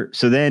her.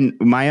 So then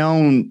my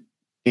own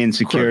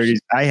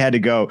insecurities, I had to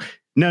go,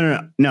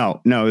 no.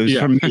 It was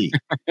from me.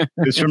 It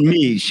was from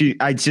me.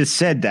 I just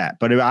said that,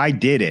 but I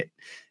did it.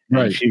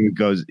 And she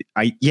goes,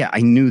 I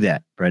knew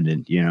that,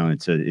 Brendan. You know,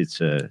 it's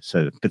a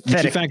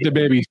pathetic. She thanked the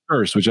baby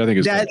first, which I think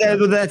is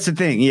that's the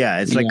thing. Yeah,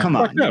 it's like, come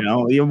on, you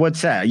know,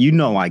 what's that? You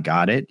know, I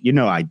got it. You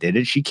know, I did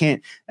it.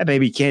 That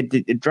baby can't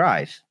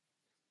drive.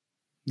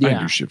 Yeah,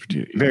 I do shit for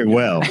you. Very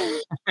well.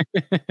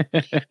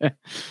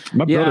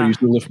 My brother used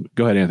to live.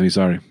 Go ahead, Anthony.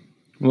 Sorry.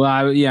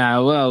 Well, we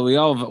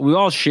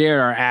all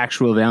share our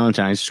actual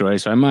Valentine's story,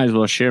 so I might as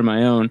well share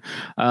my own.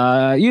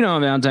 You know,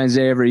 on Valentine's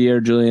Day every year,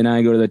 Julie and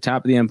I go to the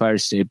top of the Empire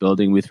State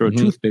Building. We throw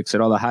toothpicks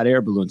at all the hot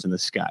air balloons in the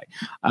sky.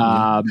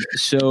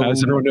 So,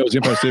 as everyone knows, the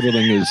Empire State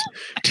Building is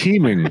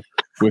teeming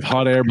with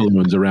hot air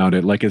balloons around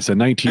it, like it's a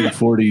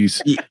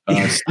 1940s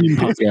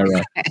steampunk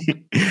era.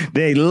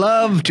 They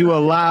love to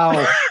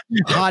allow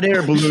hot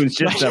air balloons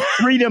just a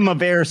freedom of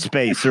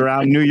airspace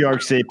around New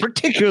York City,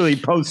 particularly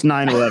post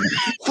 9/11.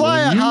 Fly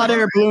a hot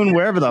air balloon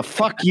wherever the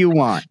fuck you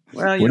want.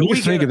 Well, when you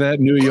think of that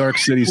New York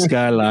City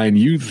skyline,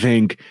 you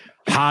think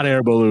hot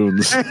air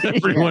balloons.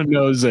 Everyone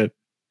knows it.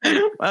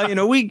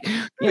 Well,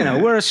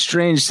 we're a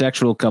strange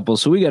sexual couple,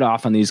 so we get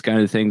off on these kind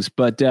of things.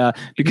 But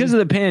because of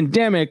the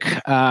pandemic,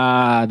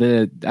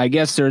 I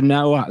guess there are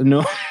no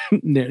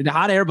the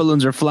hot air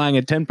balloons are flying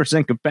at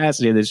 10%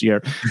 capacity this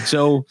year,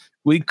 so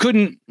we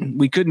couldn't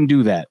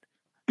do that.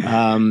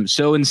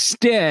 So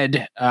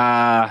instead,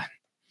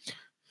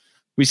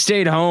 we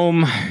stayed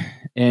home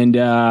and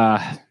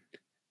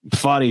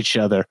fought each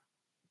other.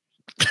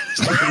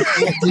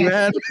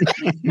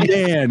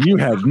 Man, you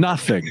had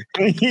nothing.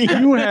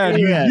 You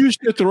used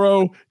to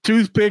throw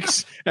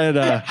toothpicks at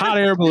a hot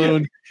air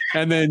balloon,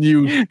 and then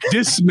you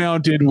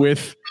dismounted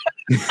with.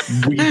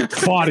 We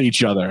fought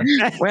each other.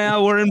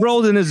 Well, we're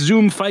enrolled in a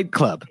Zoom fight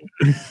club.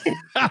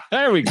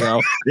 There we go.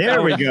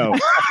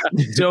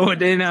 So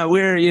then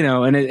we're,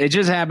 and it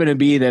just happened to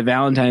be that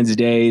Valentine's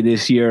Day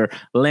this year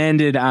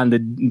landed on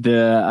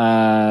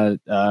the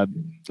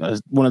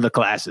one of the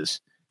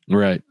classes.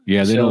 Right.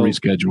 Yeah, they don't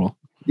reschedule.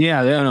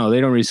 Yeah, they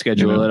don't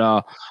reschedule at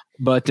all.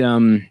 But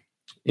in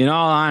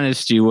all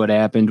honesty, what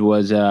happened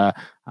was we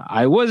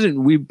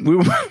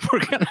were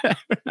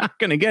not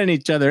gonna get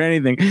each other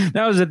anything.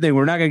 That was the thing.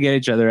 We're not gonna get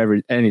each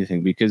other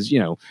anything because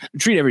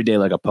treat every day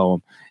like a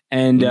poem.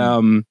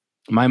 And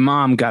my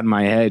mom got in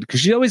my head because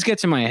she always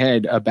gets in my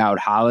head about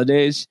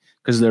holidays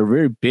because they're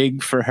very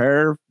big for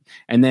her.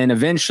 And then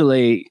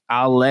eventually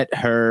I'll let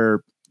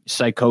her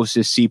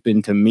psychosis seep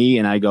into me,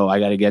 and I go, I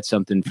got to get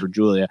something for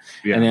Julia.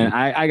 Yeah. And then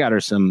I got her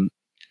some,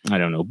 I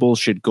don't know,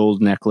 bullshit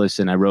gold necklace,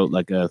 and I wrote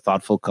like a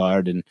thoughtful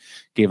card and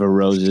gave her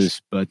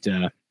roses. But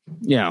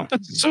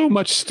that's so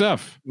much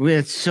stuff.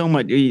 It's so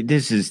much.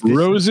 This is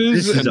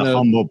roses. This is a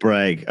humble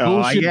brag.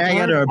 Oh, I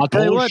got her a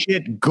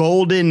bullshit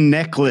golden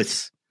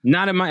necklace.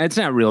 It's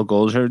not real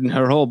gold.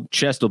 Her whole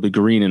chest will be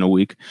green in a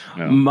week.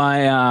 Oh.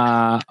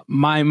 Not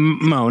my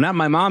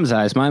mom's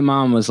eyes. My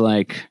mom was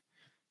like,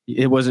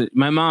 it wasn't.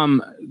 My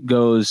mom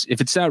goes,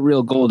 if it's not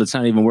real gold, it's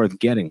not even worth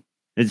getting.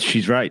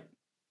 She's right.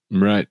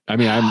 Right. I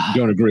mean, I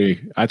don't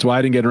agree. That's why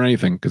I didn't get her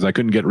anything, because I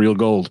couldn't get real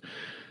gold.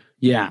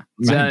 Yeah.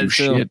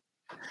 Shit.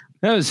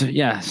 That was,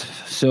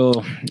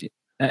 So,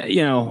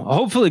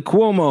 hopefully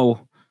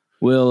Cuomo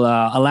will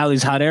allow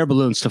these hot air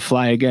balloons to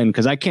fly again,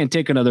 because I can't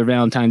take another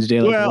Valentine's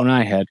Day like the one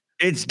I had.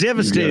 It's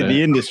devastated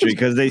the industry,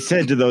 because they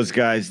said to those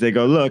guys, they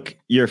go, look,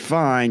 you're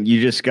fine.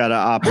 You just got to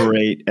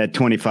operate at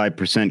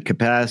 25%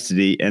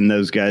 capacity. And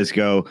those guys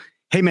go,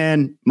 hey,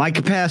 man, my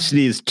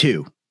capacity is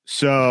 2.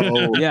 So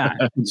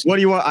what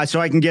do you want? So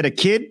I can get a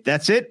kid?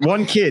 That's it.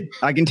 1 kid.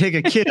 I can take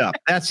a kid up.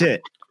 That's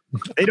it.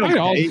 They don't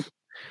pay.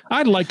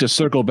 I'd like to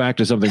circle back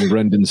to something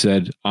Brendan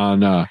said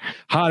on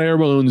hot air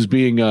balloons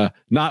being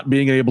not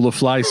being able to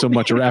fly so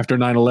much after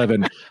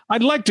 9/11.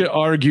 I'd like to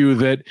argue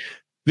that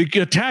the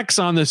attacks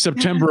on the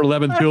September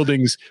 11th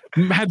buildings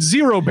had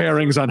zero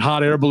bearings on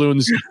hot air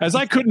balloons, as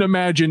I couldn't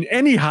imagine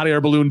any hot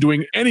air balloon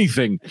doing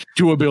anything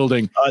to a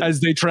building as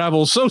they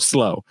travel so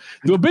slow.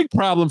 The big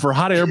problem for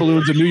hot air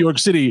balloons in New York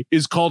City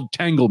is called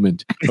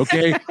tanglement.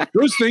 Okay,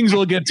 those things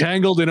will get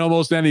tangled in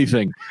almost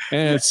anything.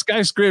 And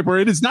skyscraper,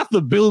 it is not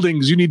the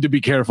buildings you need to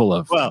be careful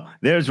of. Well,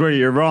 there's where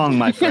you're wrong,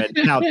 my friend.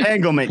 Now,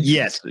 tanglement,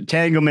 yes,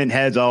 tanglement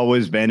has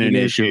always been an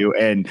issue,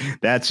 and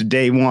that's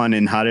day one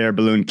in hot air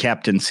balloon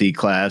captaincy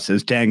class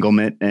is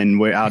tanglement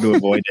and how to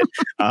avoid it.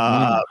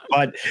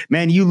 But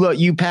man,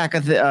 you pack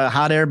a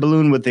hot air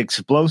balloon with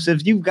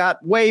explosives, you've got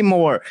way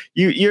more.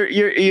 A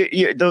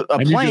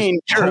plane.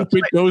 Hope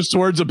it goes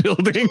towards a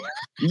building.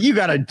 You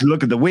got to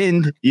look at the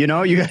wind. You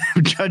got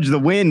to judge the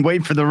wind.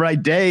 Wait for the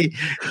right day.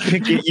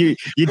 You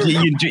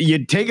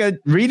take a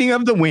reading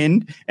of the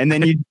wind, and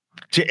then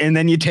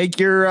you take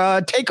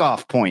your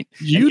takeoff point.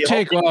 You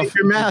take off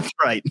your math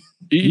right.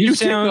 You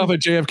take off at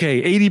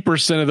JFK.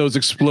 80% of those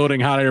exploding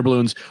hot air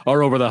balloons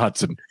are over the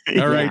Hudson.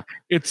 All right.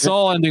 It's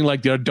all ending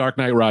like the Dark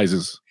Knight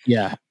Rises.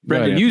 Yeah.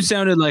 Brendan, Right. you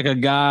sounded like a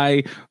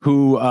guy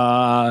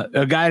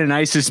at an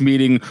ISIS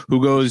meeting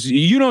who goes,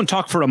 you don't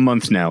talk for a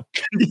month now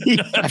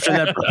after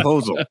that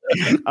proposal.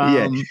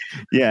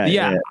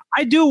 Yeah.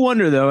 I do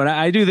wonder, though, and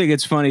I do think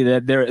it's funny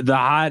that the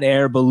hot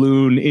air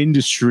balloon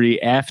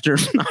industry after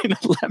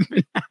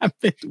 9/11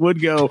 happened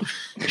would go,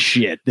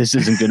 shit, this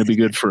isn't going to be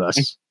good for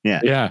us.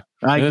 Yeah.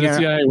 And then the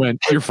CIA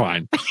went, you're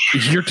fine.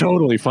 You're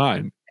totally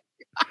fine.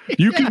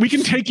 We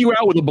can take you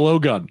out with a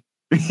blowgun.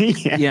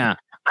 Yeah.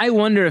 I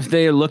wonder if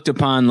they looked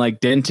upon like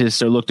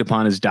dentists or looked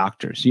upon as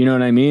doctors. You know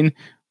what I mean?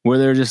 Where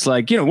they're just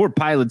like, we're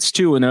pilots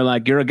too, and they're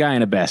like, you're a guy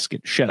in a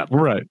basket. Shut up.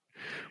 Right.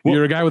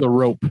 You're a guy with a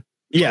rope.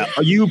 Yeah,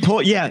 you pull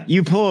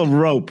a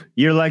rope.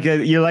 You're like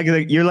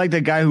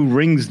the guy who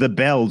rings the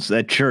bells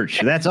at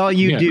church. That's all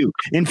you do.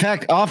 In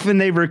fact, often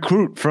they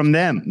recruit from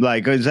them.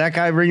 Like, is that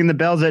guy ringing the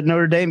bells at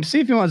Notre Dame? See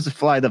if he wants to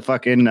fly the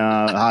fucking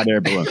hot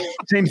air balloon.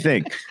 Same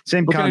thing.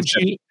 Same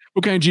concept.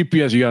 What kind of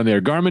GPS you got in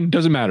there? Garmin?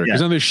 Doesn't matter because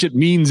none of this shit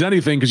means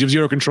anything because you have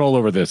zero control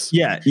over this.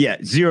 Yeah,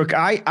 zero.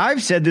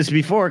 I've said this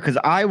before because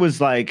I was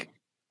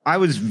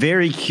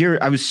very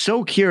curious. I was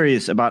so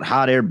curious about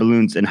hot air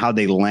balloons and how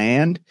they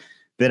land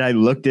that I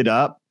looked it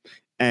up.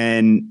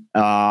 And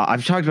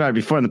I've talked about it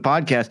before in the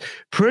podcast.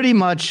 Pretty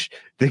much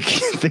the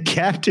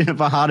captain of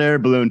a hot air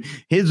balloon,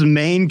 his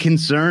main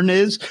concern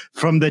is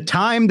from the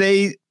time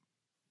they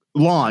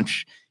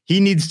launch, he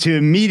needs to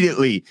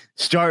immediately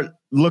start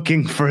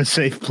looking for a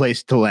safe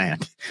place to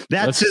land.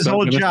 That's his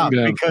whole job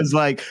because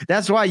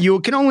that's why you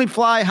can only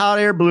fly hot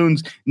air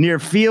balloons near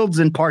fields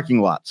and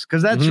parking lots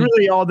because that's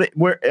really all the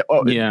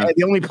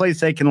only place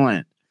they can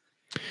land.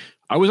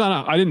 I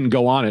didn't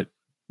go on it,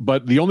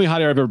 but the only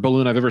hot air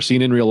balloon I've ever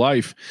seen in real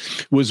life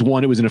was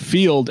one. It was in a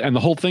field, and the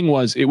whole thing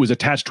was it was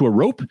attached to a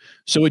rope,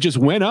 so it just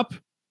went up.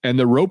 And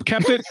the rope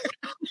kept it,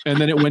 and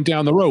then it went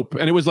down the rope.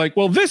 And it was like,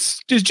 well, this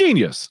is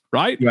genius,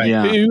 right?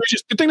 Yeah.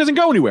 The thing doesn't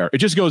go anywhere. It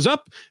just goes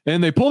up,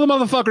 and they pull the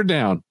motherfucker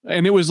down.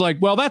 And it was like,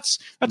 well, that's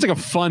like a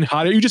fun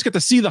hot air. You just get to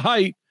see the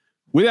height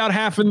without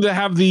having to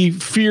have the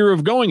fear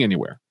of going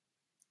anywhere.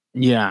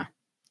 Yeah.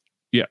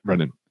 Yeah,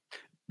 Brendan.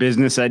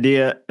 Business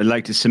idea I'd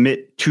like to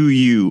submit to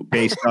you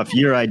based off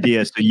your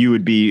idea, so you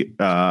would be.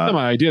 Not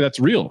my idea. That's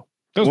real.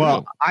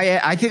 Real.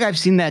 I think I've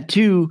seen that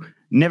too.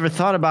 Never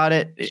thought about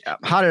it.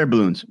 Hot air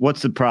balloons.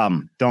 What's the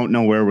problem? Don't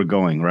know where we're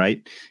going,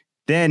 right?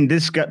 Then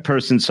this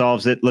person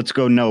solves it. Let's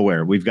go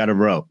nowhere. We've got a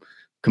rope.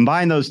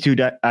 Combine those two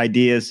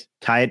ideas,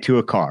 tie it to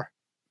a car.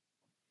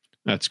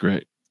 That's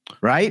great.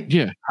 Right?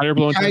 Yeah. Hot air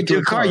balloon. Tie it to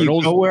a car. You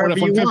go wherever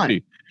you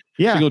want.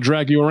 Yeah. It'll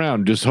drag you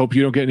around. Just hope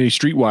you don't get any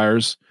street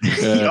wires.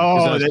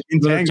 That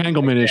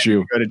entanglement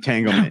issue. Go to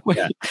entanglement.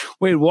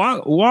 Wait,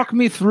 walk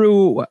me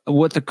through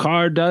what the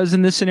car does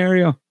in this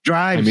scenario.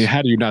 Drives. I mean,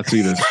 how do you not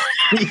see this?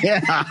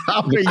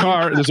 The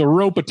car, there's a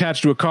rope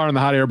attached to a car in the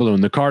hot air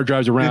balloon. The car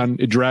drives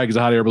around, it drags the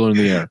hot air balloon in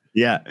the air.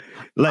 Yeah.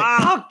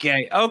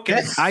 Okay.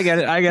 I get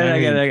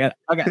it.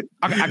 Okay.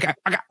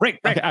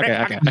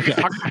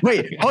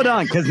 Wait, hold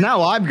on, because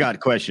now I've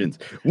got questions.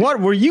 What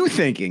were you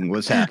thinking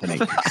was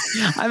happening?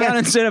 I thought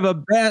instead of a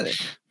bat,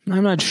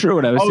 I'm not sure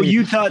what I was thinking.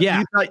 You thought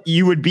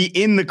you would be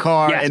in the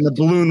car and the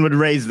balloon would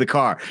raise the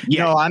car.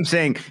 Yeah. No, I'm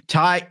saying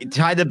tie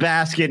the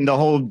basket and the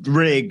whole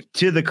rig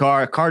to the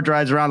car. Car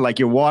drives around like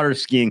you're water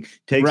skiing,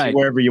 takes you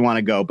wherever you want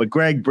to go. But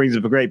Greg brings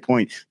up a great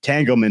point.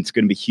 Entanglement's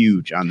going to be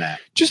huge on that.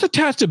 Just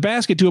attach a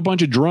basket to a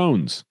bunch of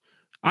drones.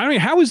 I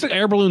mean, how is the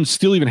air balloon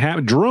still even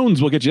happening?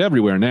 Drones will get you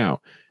everywhere now.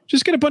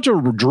 Just get a bunch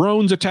of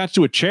drones attached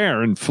to a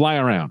chair and fly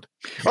around.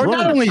 Or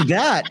not only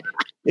that.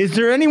 Is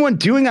there anyone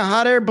doing a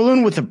hot air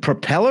balloon with a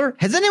propeller?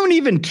 Has anyone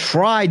even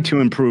tried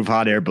to improve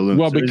hot air balloons?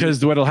 Well,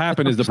 because what'll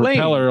happen is the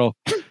propeller will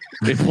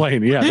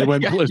plane. Yeah, they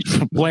went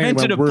plane.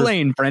 Invented a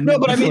plane, Brendan. No,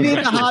 but I mean in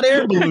the hot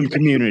air balloon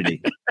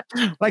community,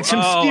 like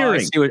some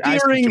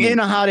steering in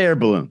a hot air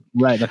balloon,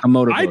 right? Like a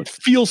motorboat. I'd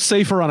feel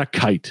safer on a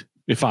kite,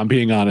 if I'm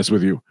being honest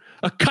with you.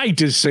 A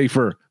kite is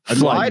safer. A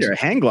glider,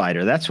 hang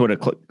glider. That's what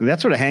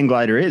a hang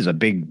glider is. A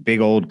big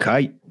old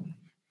kite.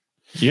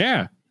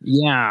 Yeah.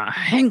 Yeah,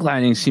 hang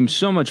gliding seems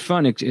so much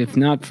fun. If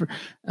not for,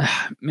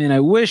 man, I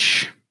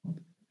wish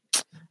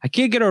I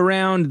can't get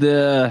around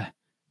the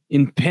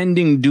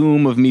impending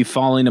doom of me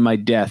falling to my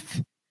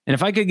death. And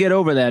if I could get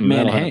over that,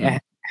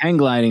 hang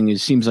gliding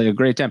seems like a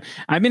great time.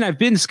 I mean, I've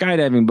been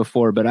skydiving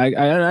before, but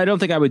I don't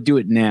think I would do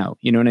it now.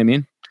 You know what I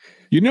mean?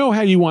 You know how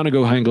you want to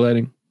go hang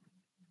gliding?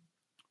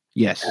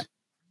 Yes.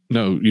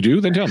 No, you do?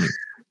 Then tell me.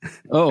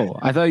 Oh,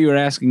 I thought you were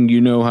asking. You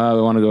know how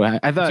I want to go.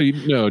 I thought. Do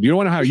you know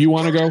how you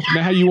want to go?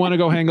 How you want to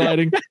go hang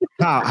gliding?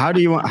 How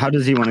does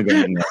he want to go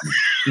hang gliding?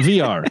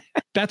 VR.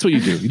 That's what you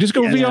do. You just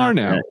go VR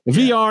now.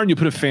 VR, and you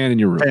put a fan in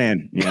your room.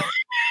 Fan. Yeah.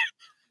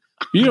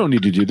 You don't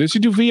need to do this.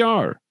 You do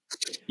VR.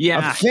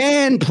 Yeah. A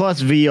fan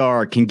plus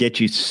VR can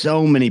get you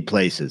so many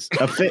places.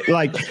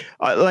 Like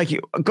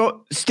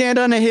go stand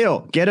on a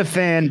hill, get a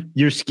fan.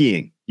 You're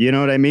skiing. You know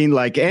what I mean?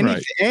 Like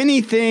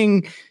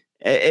anything.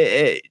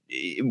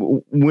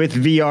 With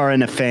VR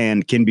and a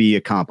fan can be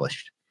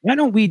accomplished. Why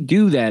don't we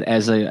do that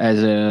as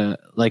a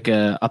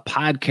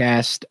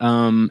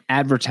podcast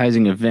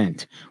advertising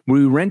event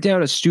where we rent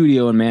out a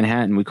studio in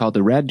Manhattan? We call it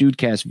the Rad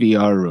Dudecast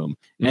VR room,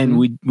 and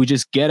we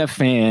just get a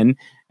fan,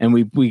 and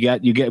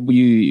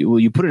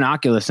you put an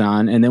Oculus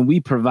on, and then we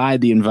provide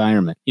the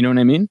environment. You know what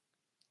I mean?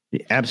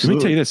 Absolutely. Let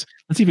me tell you this.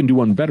 Let's even do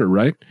one better,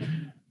 right?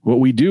 What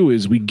we do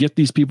is we get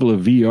these people a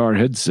VR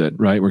headset,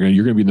 right?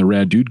 You're gonna be in the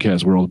Rad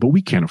Dudecast world, but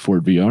we can't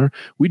afford VR.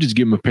 We just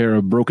give them a pair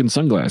of broken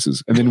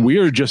sunglasses, and then we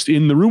are just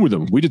in the room with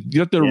them. We just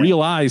let their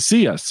real eyes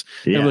see us.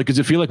 Yeah. And like, does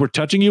it feel like we're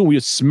touching you? We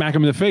just smack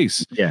them in the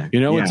face. Yeah,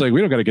 it's like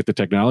we don't got to get the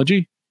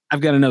technology.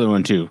 I've got another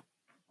one too.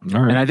 All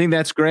right, and I think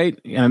that's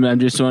great. I'm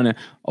just wondering,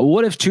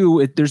 what if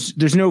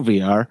there's no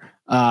VR?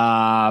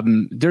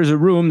 There's a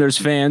room, there's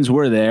fans,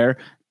 we're there.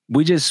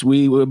 We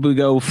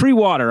go free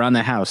water on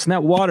the house, and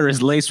that water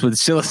is laced with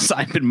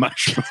psilocybin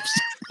mushrooms.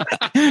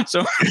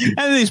 So,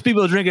 and these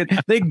people drink it,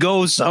 they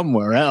go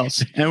somewhere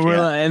else,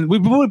 and we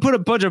put a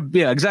bunch of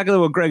exactly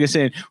what Greg is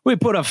saying. We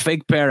put a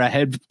fake pair of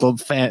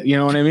headphones, you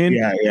know what I mean?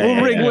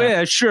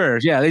 Sure,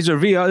 these are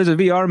VR. There's a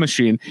VR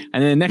machine,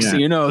 and then next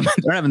thing you know,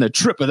 they're having the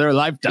trip of their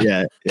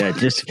lifetime.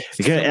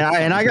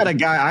 And I got a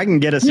guy. I can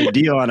get us a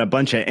deal on a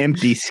bunch of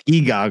empty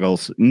ski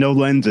goggles, no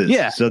lenses.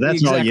 Yeah, so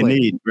that's all you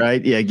need,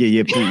 right? Yeah,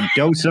 you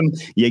dose them.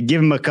 You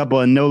give them a couple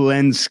of no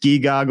lens ski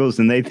goggles,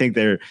 and they think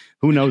they're.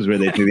 Who knows where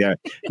they think they are?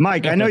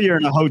 Mike, I know you're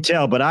in a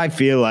hotel, but I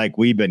feel like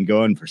we've been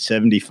going for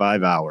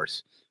 75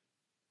 hours.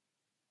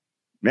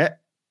 Yeah.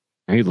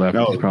 He left.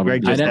 No, probably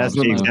Greg just asked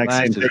the exact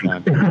same thing.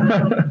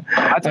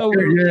 I thought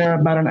you're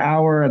about an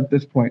hour at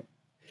this point.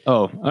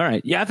 Oh, all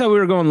right. Yeah, I thought we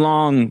were going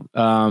long.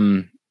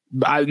 I'm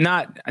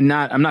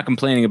not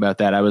complaining about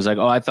that. I was like,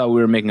 I thought we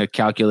were making a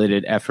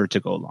calculated effort to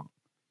go long.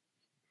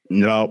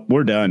 No,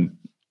 we're done.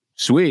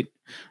 Sweet.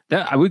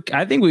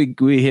 I think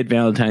we hit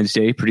Valentine's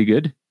Day pretty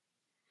good.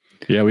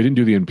 Yeah, we didn't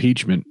do the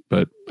impeachment,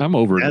 but I'm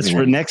over it. That's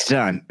anyway. For next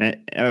time,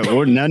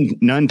 or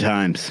none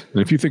times.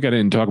 And if you think I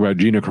didn't talk about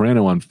Gina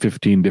Carano on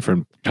 15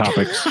 different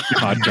topics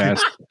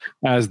podcast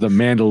as the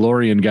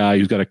Mandalorian guy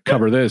who's got to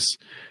cover this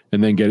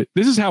and then get it.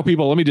 This is how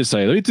people, let me just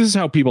say, this is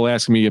how people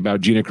ask me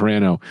about Gina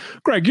Carano.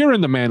 Greg, you're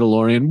in the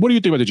Mandalorian. What do you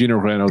think about the Gina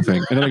Carano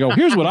thing? And then I go,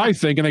 here's what I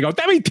think. And they go,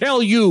 let me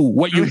tell you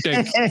what you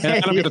think. And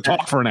I don't get to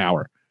talk for an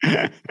hour.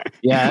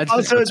 Yeah,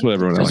 that's what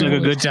everyone else. Like a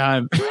good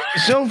time.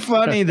 So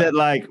funny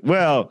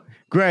that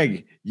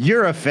Greg,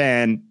 you're a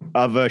fan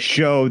of a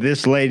show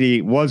this lady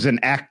was an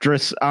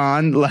actress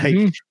on.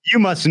 You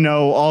must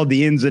know all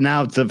the ins and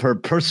outs of her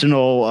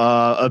personal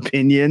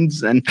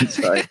opinions. And it's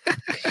like,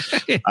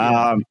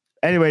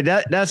 anyway,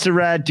 that's the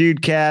Rad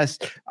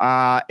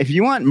Dudecast. If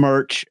you want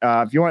merch,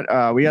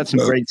 we got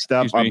some great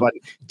stuff on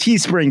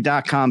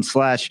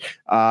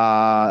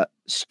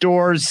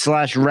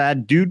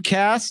teespring.com/stores/Rad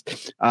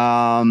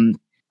Dudecast.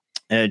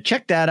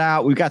 Check that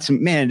out. We've got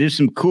there's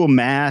some cool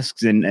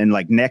masks and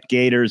like neck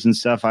gaiters and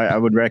stuff. I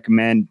would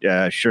recommend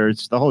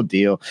shirts, the whole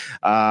deal.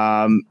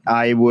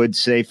 I would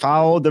say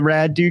follow the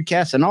Rad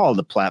Dudecast on all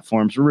the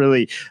platforms,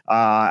 really,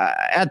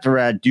 at the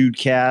Rad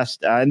Dudecast,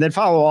 and then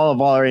follow all of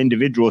our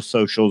individual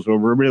socials where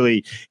we're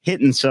really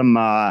hitting some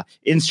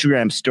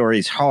Instagram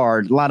stories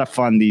hard. A lot of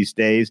fun these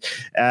days.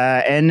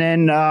 And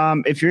then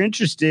if you're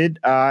interested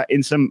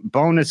in some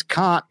bonus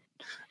content,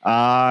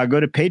 go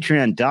to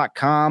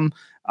patreon.com.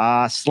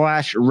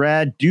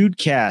 /Rad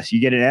Dudecast. You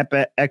get an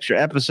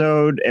extra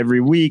episode every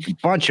week, a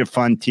bunch of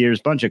fun tiers,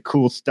 bunch of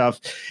cool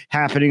stuff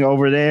happening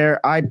over there.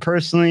 I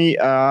personally,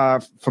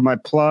 for my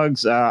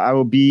plugs, I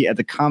will be at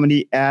the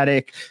Comedy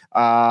Attic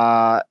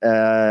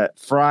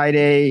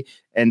Friday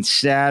and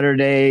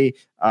Saturday,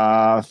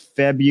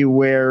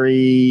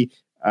 February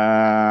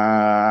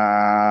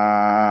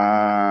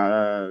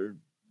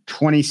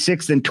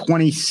 26th and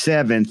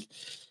 27th.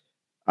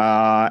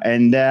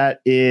 And that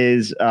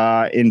is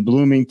in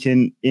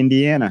Bloomington,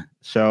 Indiana.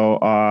 So,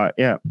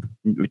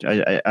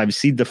 I've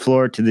ceded the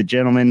floor to the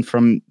gentleman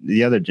from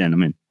the other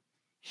gentleman.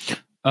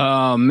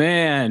 Oh,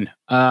 man.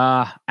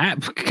 Can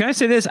I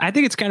say this? I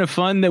think it's kind of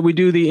fun that we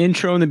do the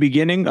intro in the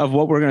beginning of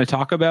what we're going to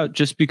talk about,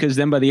 just because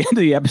then by the end of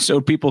the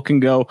episode, people can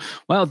go,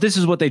 well, this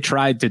is what they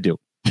tried to do.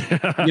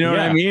 You know what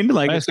I mean?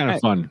 Like, that's kind of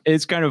fun.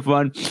 It's kind of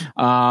fun.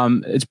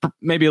 It's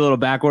maybe a little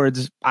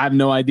backwards. I have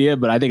no idea,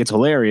 but I think it's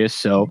hilarious.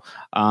 So,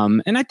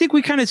 and I think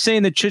we kind of say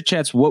in the chit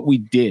chats what we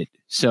did.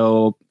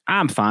 So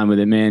I'm fine with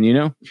it, man. You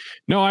know?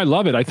 No, I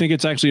love it. I think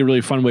it's actually a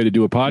really fun way to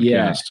do a podcast.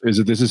 Yeah. Is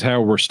that this is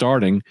how we're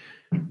starting.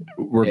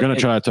 We're going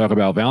to try to talk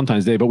about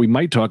Valentine's Day, but we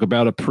might talk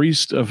about a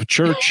priest of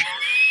church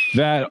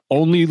that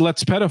only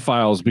lets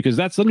pedophiles, because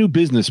that's the new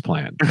business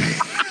plan.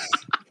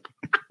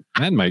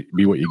 That might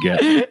be what you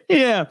get.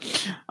 Yeah.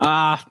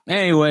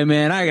 Anyway,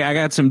 man, I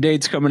got some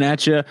dates coming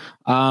at you.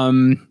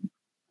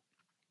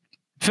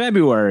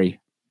 February.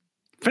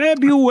 Why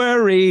don't you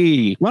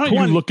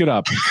look it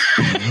up?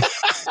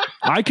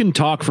 I can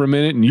talk for a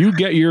minute and you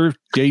get your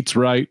dates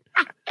right.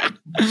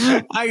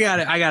 I got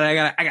it.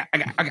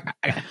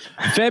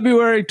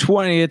 February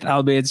 20th,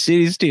 I'll be at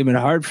City's Team in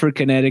Hartford,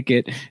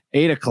 Connecticut,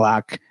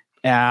 8:00.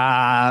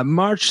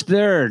 March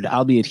 3rd,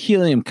 I'll be at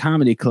Helium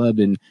Comedy Club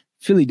in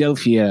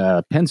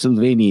Philadelphia,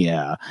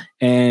 Pennsylvania.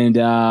 And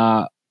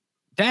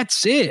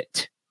that's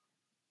it.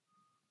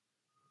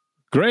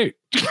 Great.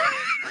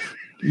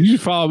 You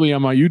should follow me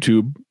on my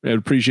YouTube. I'd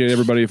appreciate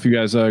everybody if you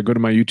guys go to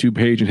my YouTube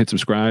page and hit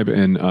subscribe,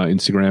 and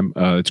Instagram.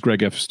 It's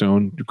Greg F.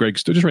 Stone.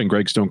 Just write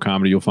Greg Stone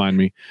Comedy. You'll find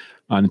me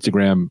on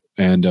Instagram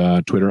and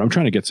Twitter. I'm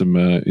trying to get some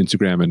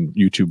Instagram and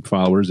YouTube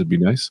followers. It'd be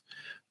nice.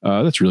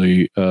 That's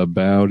really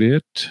about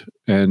it.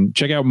 And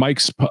check out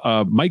Mike's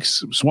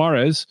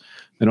Suarez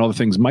and all the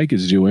things Mike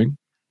is doing.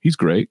 He's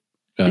great.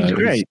 He's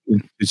great.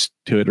 His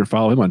Twitter.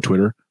 Follow him on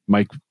Twitter.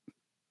 Mike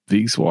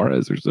V.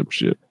 Suarez or some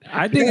shit.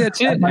 I think that's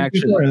it,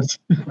 actually.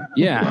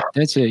 Yeah,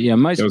 that's it. Yeah,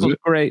 Mike's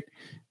great.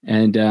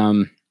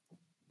 And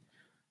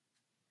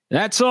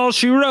that's all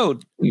she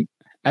wrote,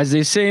 as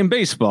they say in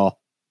baseball.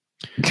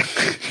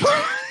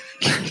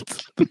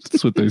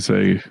 That's what they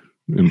say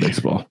in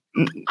baseball.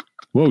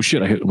 Whoa,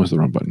 shit, I hit almost the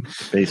wrong button.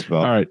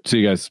 Baseball. All right, see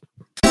you guys.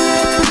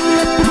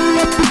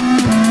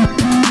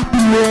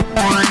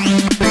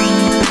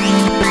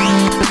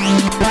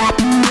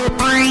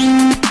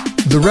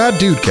 The Rad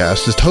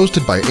Dudecast is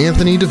hosted by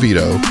Anthony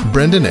DeVito,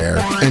 Brendan Eyre,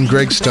 and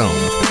Greg Stone.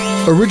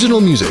 Original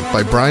music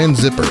by Brian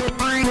Zippert.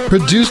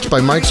 Produced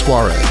by Mike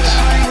Suarez.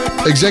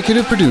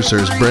 Executive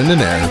producers Brendan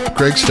Eyre,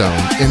 Greg Stone,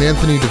 and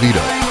Anthony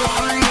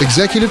DeVito.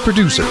 Executive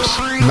producers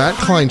Matt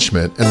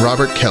Kleinschmidt and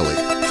Robert Kelly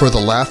for the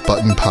Laugh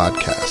Button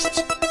Podcasts.